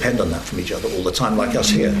we all depend on that from each other all the time, like us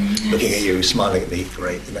here, looking at you, smiling at me,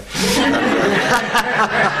 great. So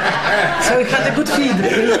we had a good feed.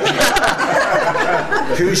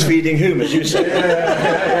 Who's feeding whom, as you say?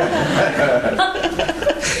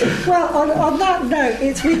 Well, on that note,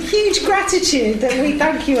 it's with huge gratitude that we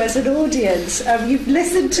thank you as an audience. You've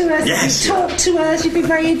listened to us, you've talked to us, you've been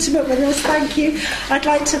very intimate with us. Thank you. I'd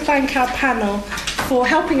like to thank our panel for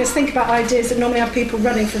helping us think about ideas that normally have people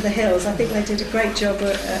running for the hills. I think they did a great job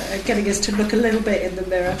at getting us to look a little bit in the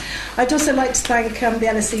mirror. I'd also like to thank the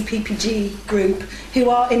LSE PPG group, who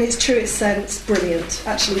are, in its truest sense, brilliant.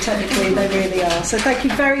 Actually, technically, they really are. So thank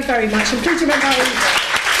you very, very much. And please remember how